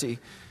clarity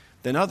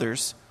than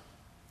others.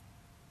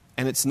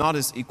 And it's not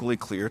as equally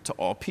clear to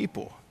all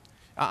people.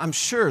 I'm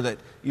sure that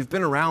you've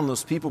been around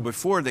those people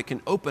before that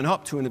can open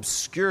up to an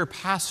obscure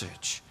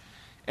passage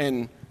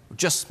and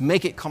just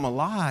make it come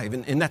alive.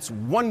 And that's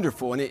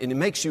wonderful. And it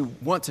makes you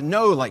want to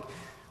know, like,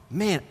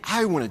 man,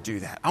 I want to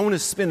do that. I want to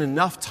spend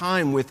enough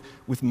time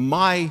with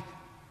my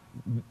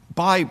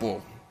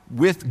Bible,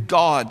 with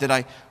God, that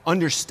I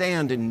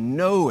understand and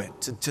know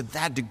it to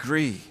that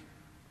degree.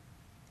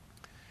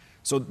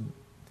 So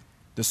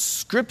the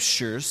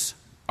Scriptures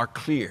are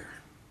clear.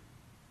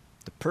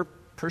 The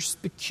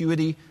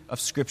perspicuity of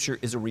Scripture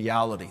is a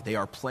reality. They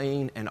are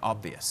plain and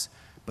obvious.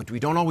 But we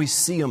don't always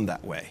see them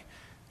that way,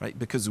 right?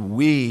 Because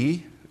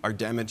we are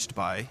damaged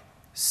by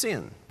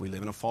sin. We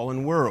live in a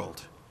fallen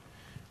world.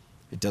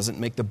 It doesn't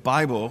make the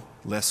Bible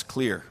less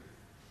clear.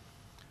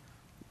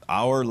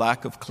 Our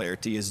lack of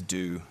clarity is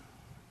due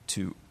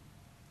to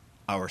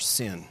our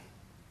sin.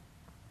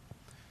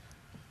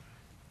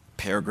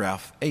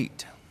 Paragraph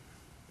 8.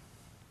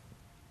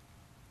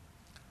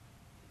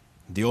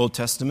 The Old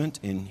Testament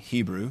in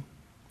Hebrew,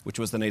 which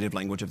was the native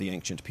language of the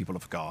ancient people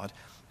of God,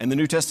 and the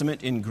New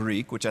Testament in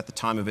Greek, which at the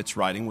time of its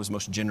writing was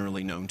most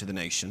generally known to the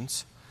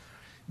nations,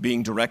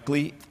 being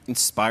directly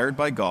inspired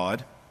by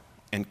God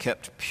and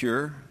kept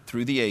pure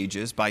through the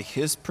ages by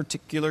His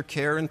particular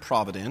care and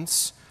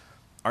providence,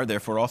 are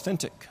therefore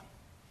authentic.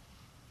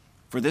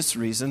 For this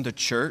reason, the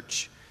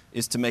church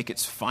is to make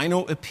its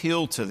final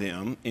appeal to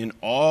them in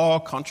all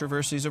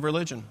controversies of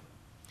religion.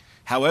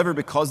 However,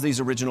 because these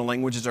original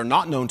languages are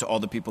not known to all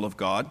the people of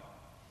God,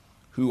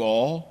 who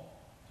all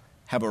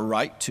have a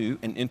right to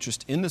and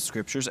interest in the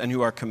Scriptures and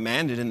who are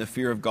commanded in the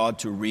fear of God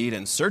to read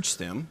and search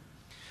them,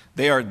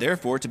 they are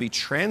therefore to be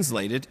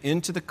translated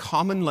into the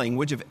common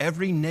language of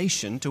every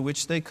nation to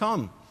which they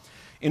come,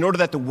 in order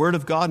that the Word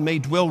of God may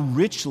dwell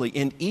richly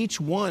in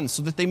each one,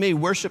 so that they may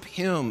worship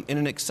Him in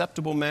an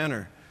acceptable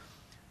manner,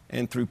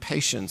 and through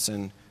patience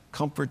and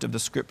comfort of the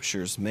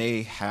Scriptures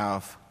may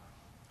have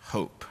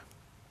hope.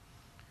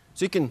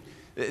 So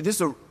this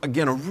is,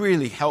 again, a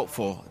really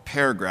helpful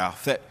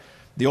paragraph that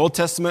the Old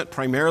Testament,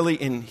 primarily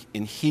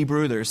in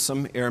Hebrew, there's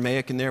some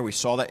Aramaic in there. We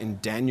saw that in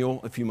Daniel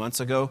a few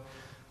months ago.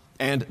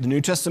 And the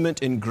New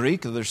Testament in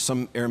Greek, there's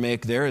some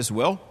Aramaic there as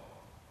well.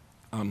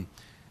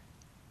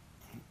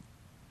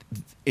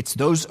 It's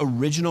those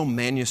original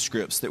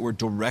manuscripts that were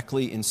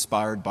directly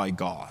inspired by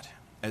God.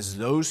 As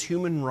those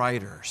human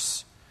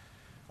writers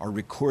are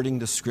recording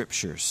the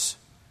Scriptures,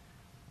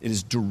 it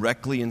is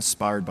directly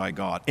inspired by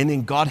God. And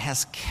then God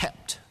has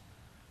kept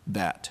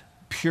that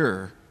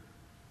pure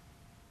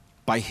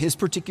by His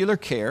particular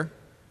care,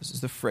 this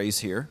is the phrase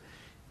here,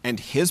 and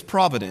His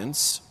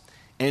providence,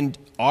 and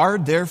are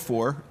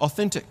therefore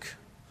authentic.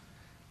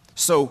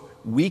 So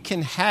we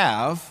can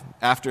have,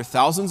 after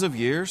thousands of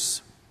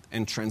years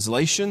and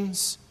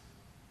translations,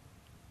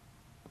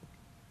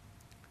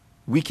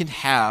 we can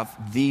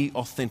have the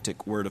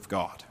authentic Word of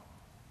God.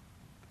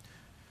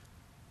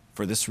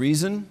 For this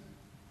reason,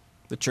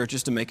 the church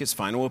is to make its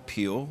final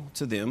appeal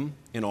to them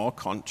in all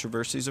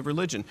controversies of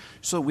religion,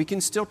 so we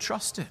can still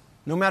trust it.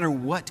 No matter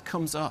what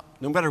comes up,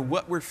 no matter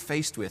what we're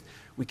faced with,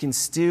 we can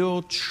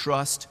still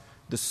trust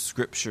the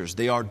Scriptures.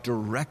 They are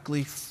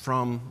directly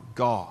from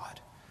God.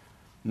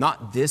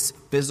 Not this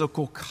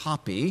physical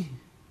copy.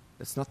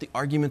 That's not the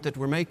argument that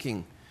we're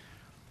making.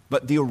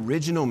 But the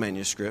original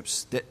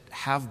manuscripts that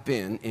have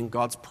been, in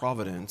God's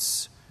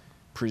providence,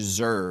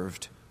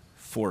 preserved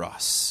for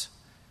us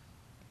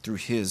through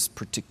His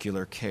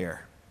particular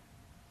care.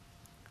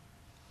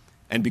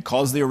 And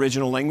because the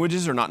original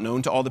languages are not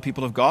known to all the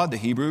people of God, the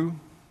Hebrew,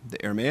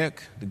 the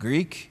Aramaic, the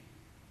Greek,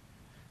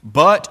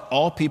 but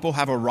all people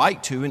have a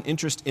right to and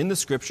interest in the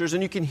Scriptures.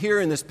 And you can hear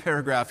in this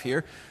paragraph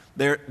here,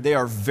 they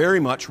are very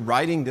much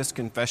writing this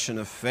confession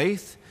of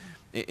faith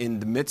In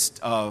the midst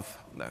of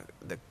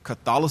the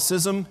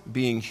Catholicism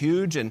being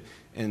huge,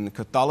 and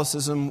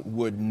Catholicism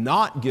would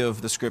not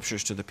give the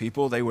Scriptures to the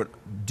people. They would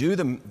do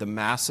the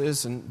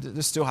Masses, and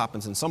this still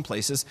happens in some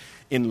places,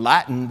 in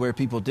Latin where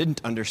people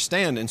didn't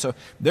understand. And so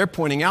they're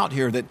pointing out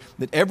here that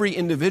every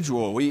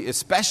individual,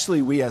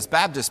 especially we as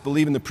Baptists,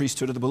 believe in the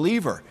priesthood of the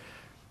believer.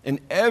 And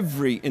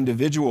every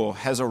individual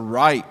has a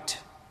right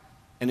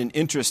and an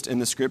interest in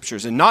the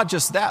Scriptures. And not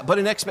just that, but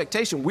an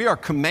expectation. We are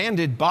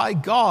commanded by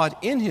God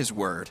in His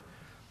Word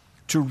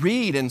to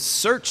read and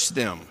search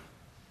them.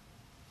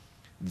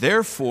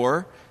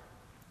 Therefore,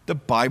 the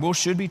Bible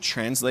should be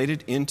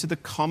translated into the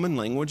common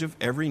language of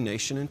every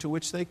nation into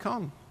which they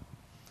come.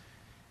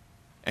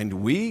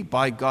 And we,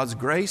 by God's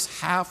grace,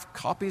 have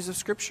copies of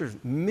Scripture,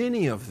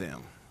 many of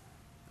them.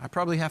 I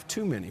probably have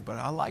too many, but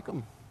I like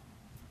them.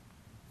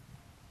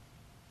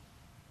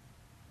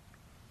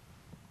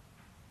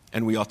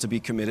 And we ought to be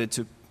committed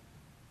to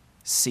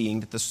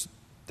seeing that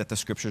the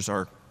Scriptures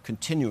are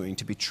continuing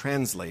to be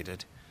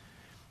translated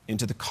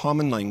into the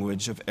common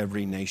language of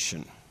every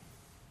nation,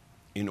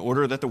 in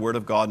order that the Word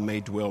of God may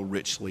dwell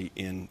richly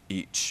in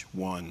each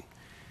one,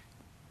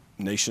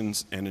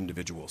 nations and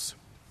individuals,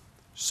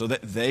 so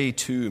that they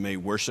too may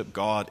worship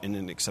God in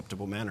an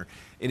acceptable manner.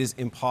 It is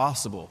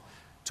impossible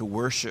to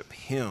worship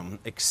Him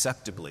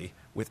acceptably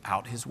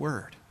without His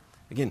Word.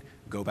 Again,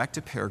 go back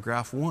to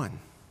paragraph 1.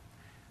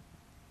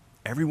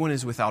 Everyone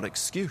is without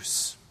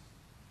excuse.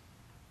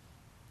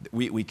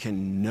 We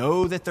can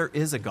know that there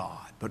is a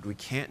God, but we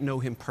can't know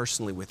Him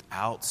personally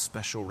without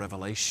special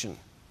revelation.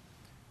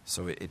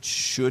 So it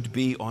should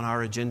be on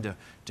our agenda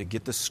to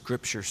get the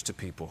Scriptures to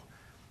people,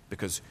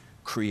 because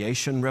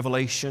creation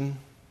revelation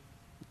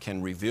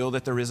can reveal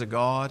that there is a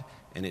God,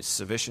 and it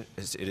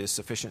is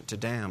sufficient to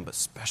damn, but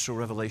special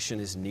revelation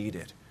is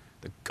needed.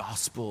 The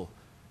gospel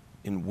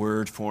in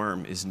word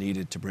form is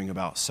needed to bring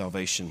about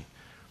salvation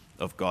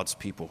of God's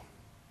people.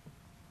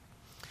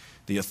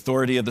 The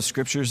authority of the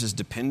Scriptures is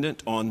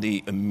dependent on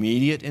the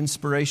immediate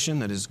inspiration,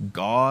 that is,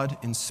 God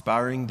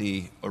inspiring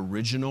the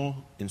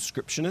original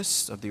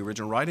inscriptionists of the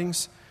original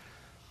writings,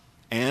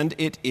 and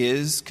it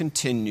is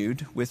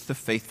continued with the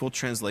faithful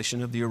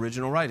translation of the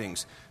original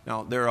writings.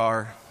 Now, there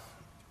are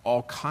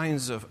all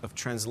kinds of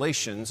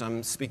translations.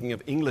 I'm speaking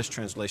of English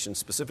translations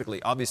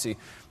specifically. Obviously,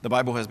 the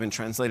Bible has been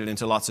translated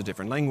into lots of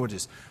different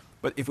languages.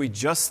 But if we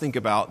just think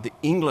about the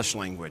English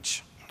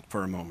language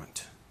for a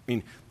moment, I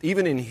mean,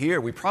 even in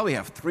here, we probably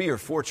have 3 or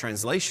 4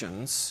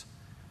 translations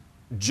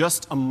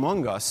just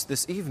among us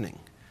this evening.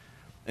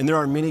 And there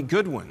are many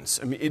good ones.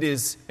 I mean, it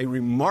is a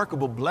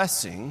remarkable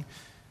blessing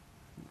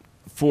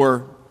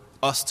for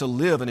us to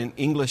live in an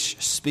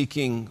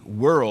English-speaking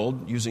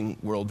world, using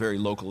world very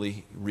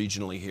locally,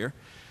 regionally here,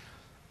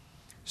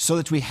 so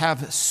that we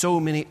have so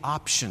many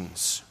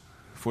options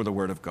for the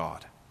Word of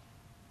God.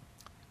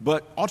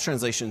 But all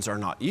translations are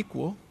not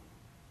equal.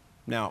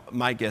 Now,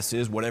 my guess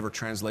is whatever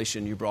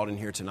translation you brought in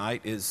here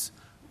tonight is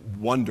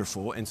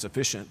wonderful and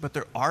sufficient, but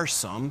there are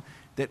some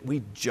that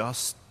we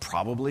just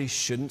probably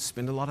shouldn't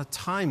spend a lot of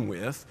time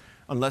with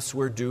unless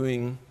we're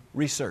doing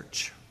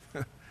research.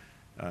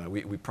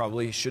 We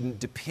probably shouldn't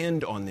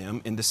depend on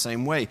them in the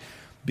same way,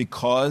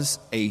 because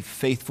a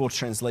faithful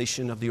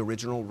translation of the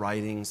original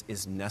writings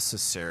is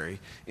necessary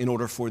in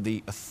order for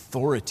the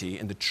authority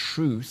and the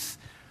truth,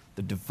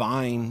 the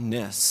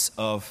divineness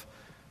of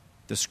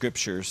the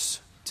Scriptures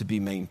to be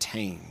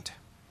maintained.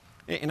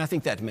 And I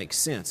think that makes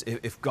sense.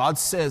 If God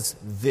says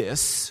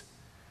this,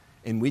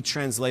 and we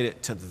translate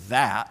it to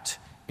that,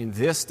 and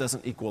this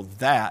doesn't equal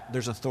that,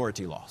 there's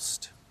authority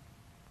lost.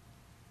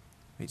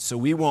 So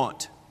we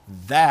want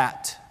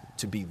that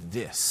to be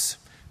this.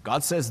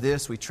 God says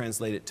this, we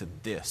translate it to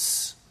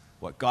this,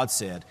 what God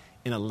said,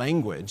 in a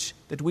language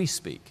that we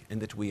speak and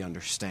that we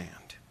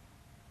understand.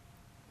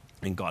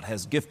 And God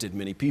has gifted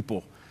many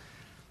people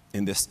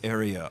in this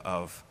area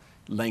of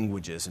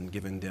languages and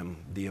given them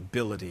the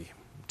ability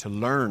to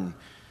learn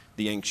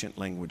the ancient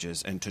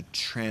languages and to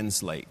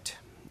translate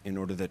in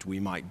order that we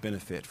might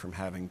benefit from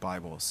having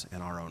Bibles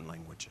in our own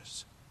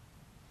languages.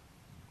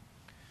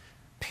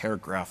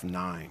 Paragraph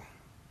 9.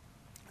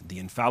 The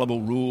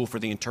infallible rule for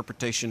the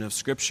interpretation of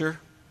Scripture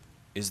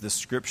is the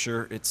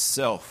Scripture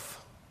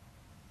itself.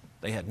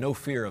 They had no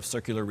fear of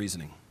circular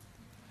reasoning.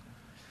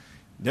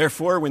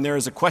 Therefore, when there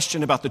is a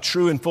question about the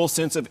true and full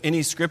sense of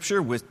any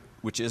Scripture,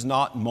 which is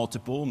not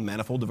multiple,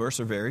 manifold, diverse,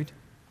 or varied,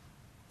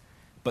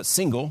 but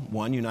single,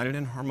 one, united,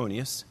 and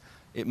harmonious,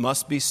 it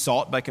must be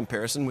sought by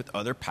comparison with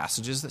other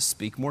passages that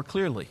speak more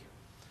clearly.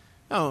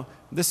 Now,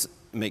 this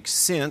makes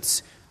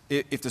sense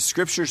if the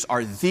Scriptures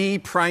are the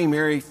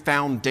primary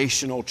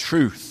foundational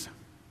truth.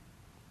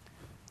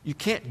 You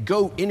can't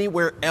go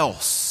anywhere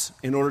else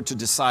in order to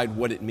decide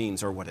what it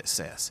means or what it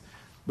says.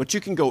 But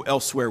you can go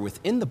elsewhere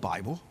within the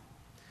Bible,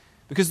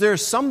 because there are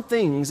some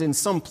things in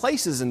some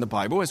places in the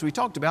Bible, as we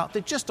talked about,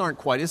 that just aren't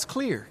quite as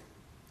clear.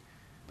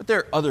 But there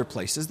are other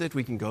places that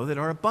we can go that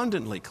are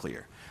abundantly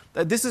clear.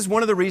 This is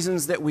one of the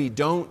reasons that we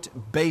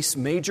don't base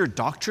major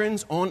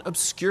doctrines on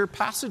obscure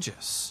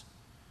passages.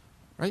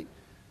 Right?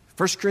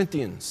 1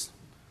 Corinthians,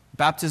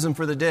 baptism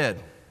for the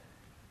dead.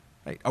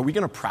 Right? Are we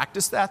going to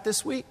practice that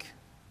this week?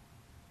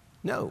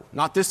 No,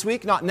 not this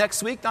week, not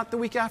next week, not the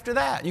week after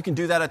that. You can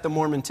do that at the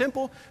Mormon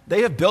temple.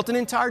 They have built an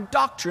entire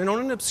doctrine on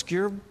an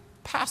obscure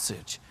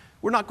passage.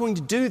 We're not going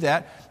to do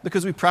that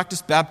because we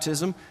practice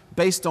baptism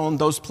based on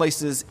those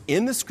places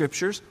in the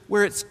Scriptures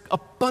where it's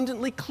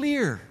abundantly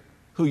clear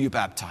who you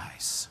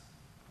baptize.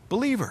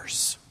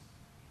 Believers.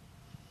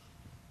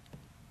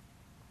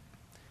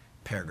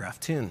 Paragraph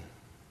 10.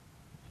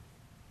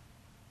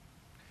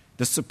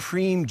 The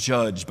supreme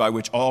judge by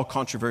which all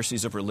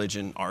controversies of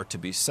religion are to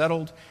be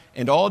settled,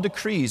 and all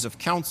decrees of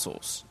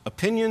councils,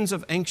 opinions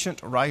of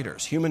ancient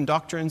writers, human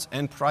doctrines,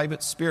 and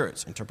private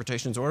spirits,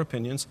 interpretations or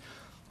opinions,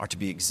 are to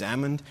be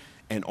examined,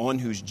 and on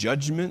whose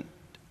judgment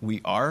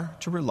we are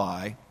to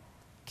rely,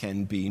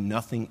 can be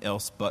nothing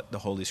else but the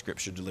Holy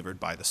Scripture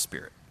delivered by the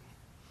Spirit.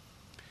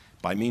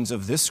 By means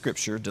of this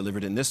Scripture,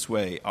 delivered in this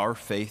way, our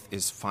faith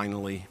is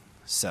finally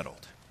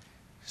settled.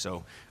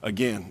 So,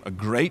 again, a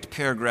great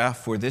paragraph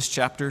for this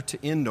chapter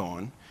to end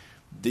on.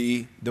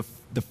 The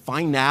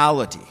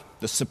finality,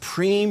 the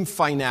supreme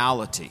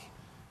finality,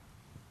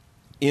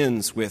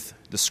 ends with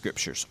the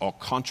Scriptures. All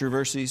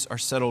controversies are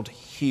settled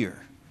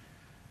here.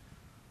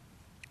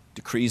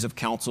 Decrees of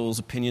councils,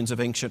 opinions of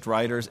ancient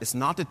writers. It's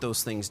not that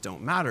those things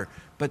don't matter,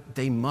 but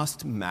they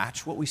must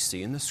match what we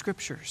see in the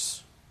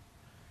Scriptures.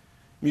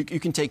 You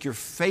can take your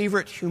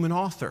favorite human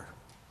author,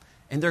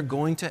 and they're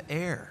going to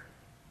err,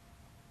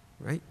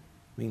 right?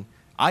 I mean,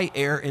 I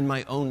err in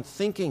my own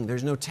thinking.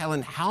 There's no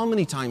telling how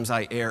many times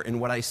I err in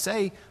what I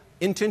say,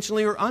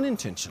 intentionally or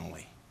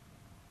unintentionally.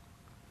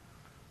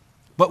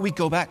 But we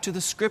go back to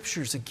the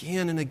Scriptures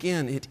again and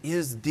again. It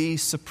is the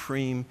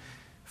supreme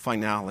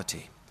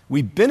finality.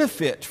 We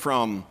benefit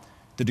from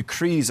the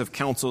decrees of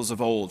councils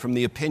of old, from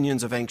the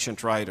opinions of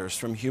ancient writers,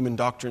 from human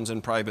doctrines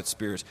and private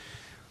spirits.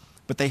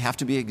 But they have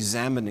to be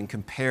examined and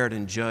compared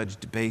and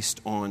judged based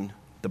on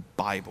the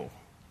Bible.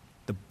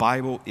 The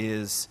Bible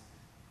is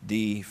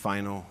the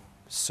final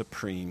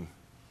supreme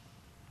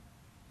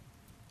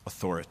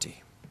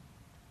authority.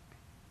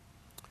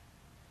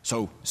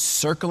 So,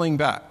 circling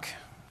back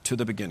to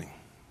the beginning,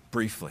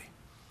 briefly,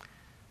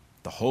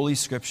 the Holy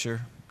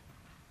Scripture,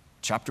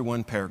 chapter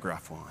 1,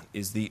 paragraph 1,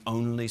 is the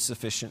only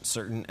sufficient,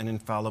 certain, and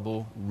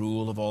infallible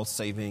rule of all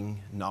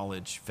saving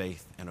knowledge,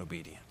 faith, and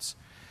obedience.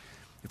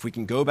 If we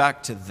can go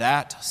back to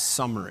that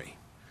summary,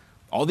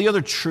 all the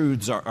other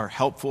truths are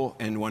helpful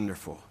and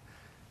wonderful.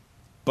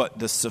 But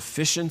the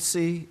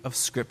sufficiency of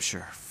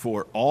Scripture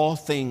for all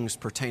things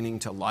pertaining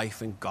to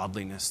life and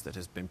godliness that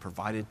has been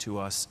provided to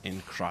us in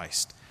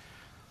Christ.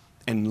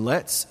 And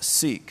let's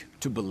seek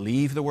to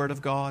believe the Word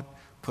of God,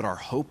 put our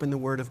hope in the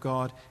Word of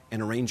God, and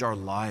arrange our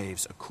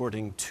lives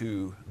according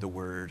to the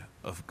Word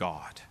of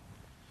God.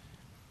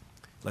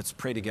 Let's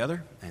pray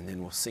together, and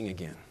then we'll sing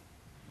again.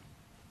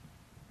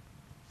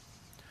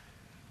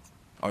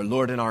 Our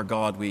Lord and our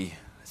God, we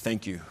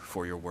thank you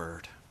for your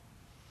Word.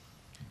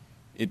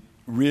 It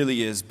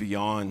really is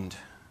beyond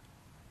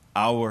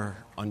our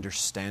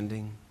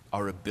understanding,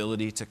 our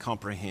ability to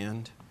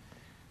comprehend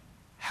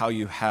how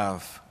you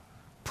have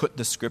put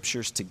the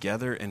Scriptures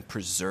together and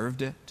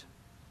preserved it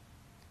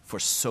for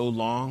so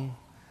long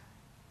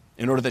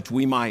in order that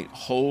we might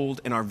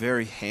hold in our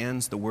very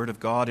hands the Word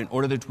of God, in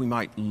order that we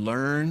might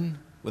learn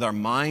with our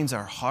minds,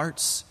 our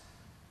hearts,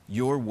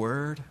 your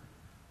Word.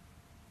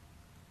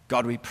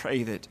 God, we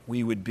pray that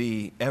we would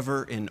be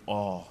ever in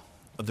awe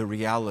of the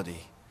reality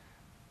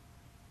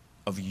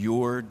of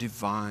your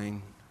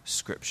divine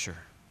Scripture,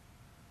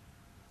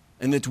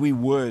 and that we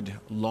would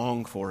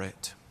long for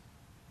it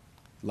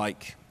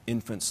like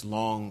infants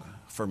long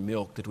for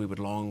milk, that we would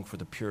long for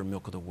the pure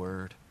milk of the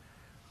Word,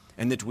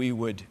 and that we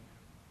would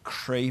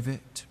crave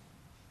it,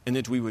 and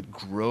that we would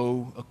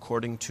grow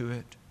according to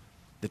it,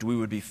 that we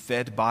would be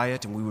fed by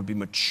it, and we would be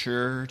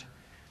matured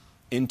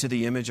into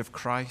the image of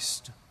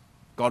Christ.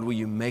 God, will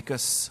you make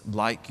us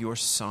like your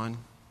Son,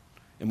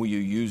 and will you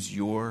use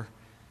your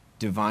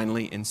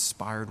divinely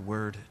inspired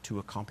word to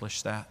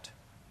accomplish that?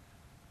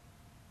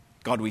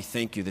 God, we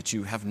thank you that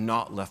you have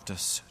not left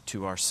us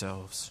to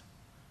ourselves.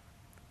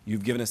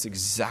 You've given us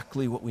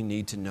exactly what we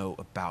need to know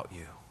about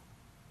you.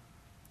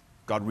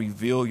 God,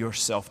 reveal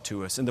yourself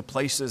to us. In the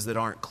places that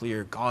aren't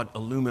clear, God,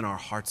 illumine our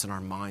hearts and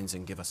our minds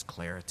and give us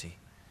clarity.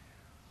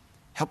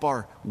 Help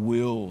our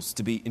wills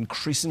to be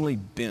increasingly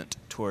bent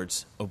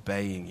towards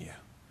obeying you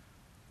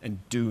and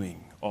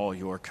doing all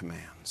your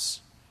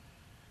commands.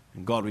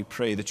 And God, we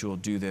pray that you will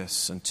do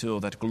this until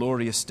that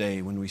glorious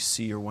day when we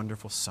see your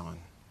wonderful Son.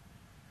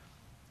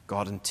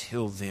 God,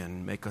 until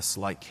then, make us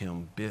like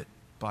him bit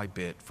by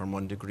bit from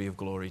one degree of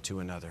glory to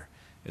another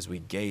as we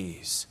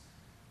gaze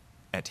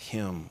at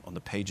him on the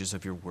pages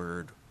of your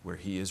word where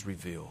he is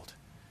revealed.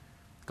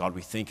 God,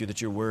 we thank you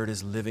that your word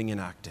is living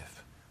and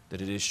active,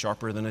 that it is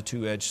sharper than a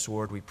two-edged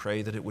sword. We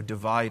pray that it would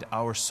divide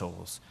our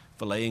souls,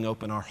 filleting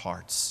open our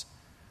hearts,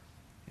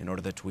 in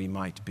order that we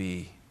might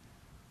be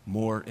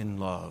more in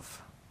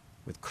love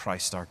with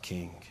Christ our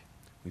King.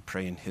 We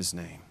pray in his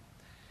name.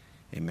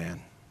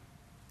 Amen.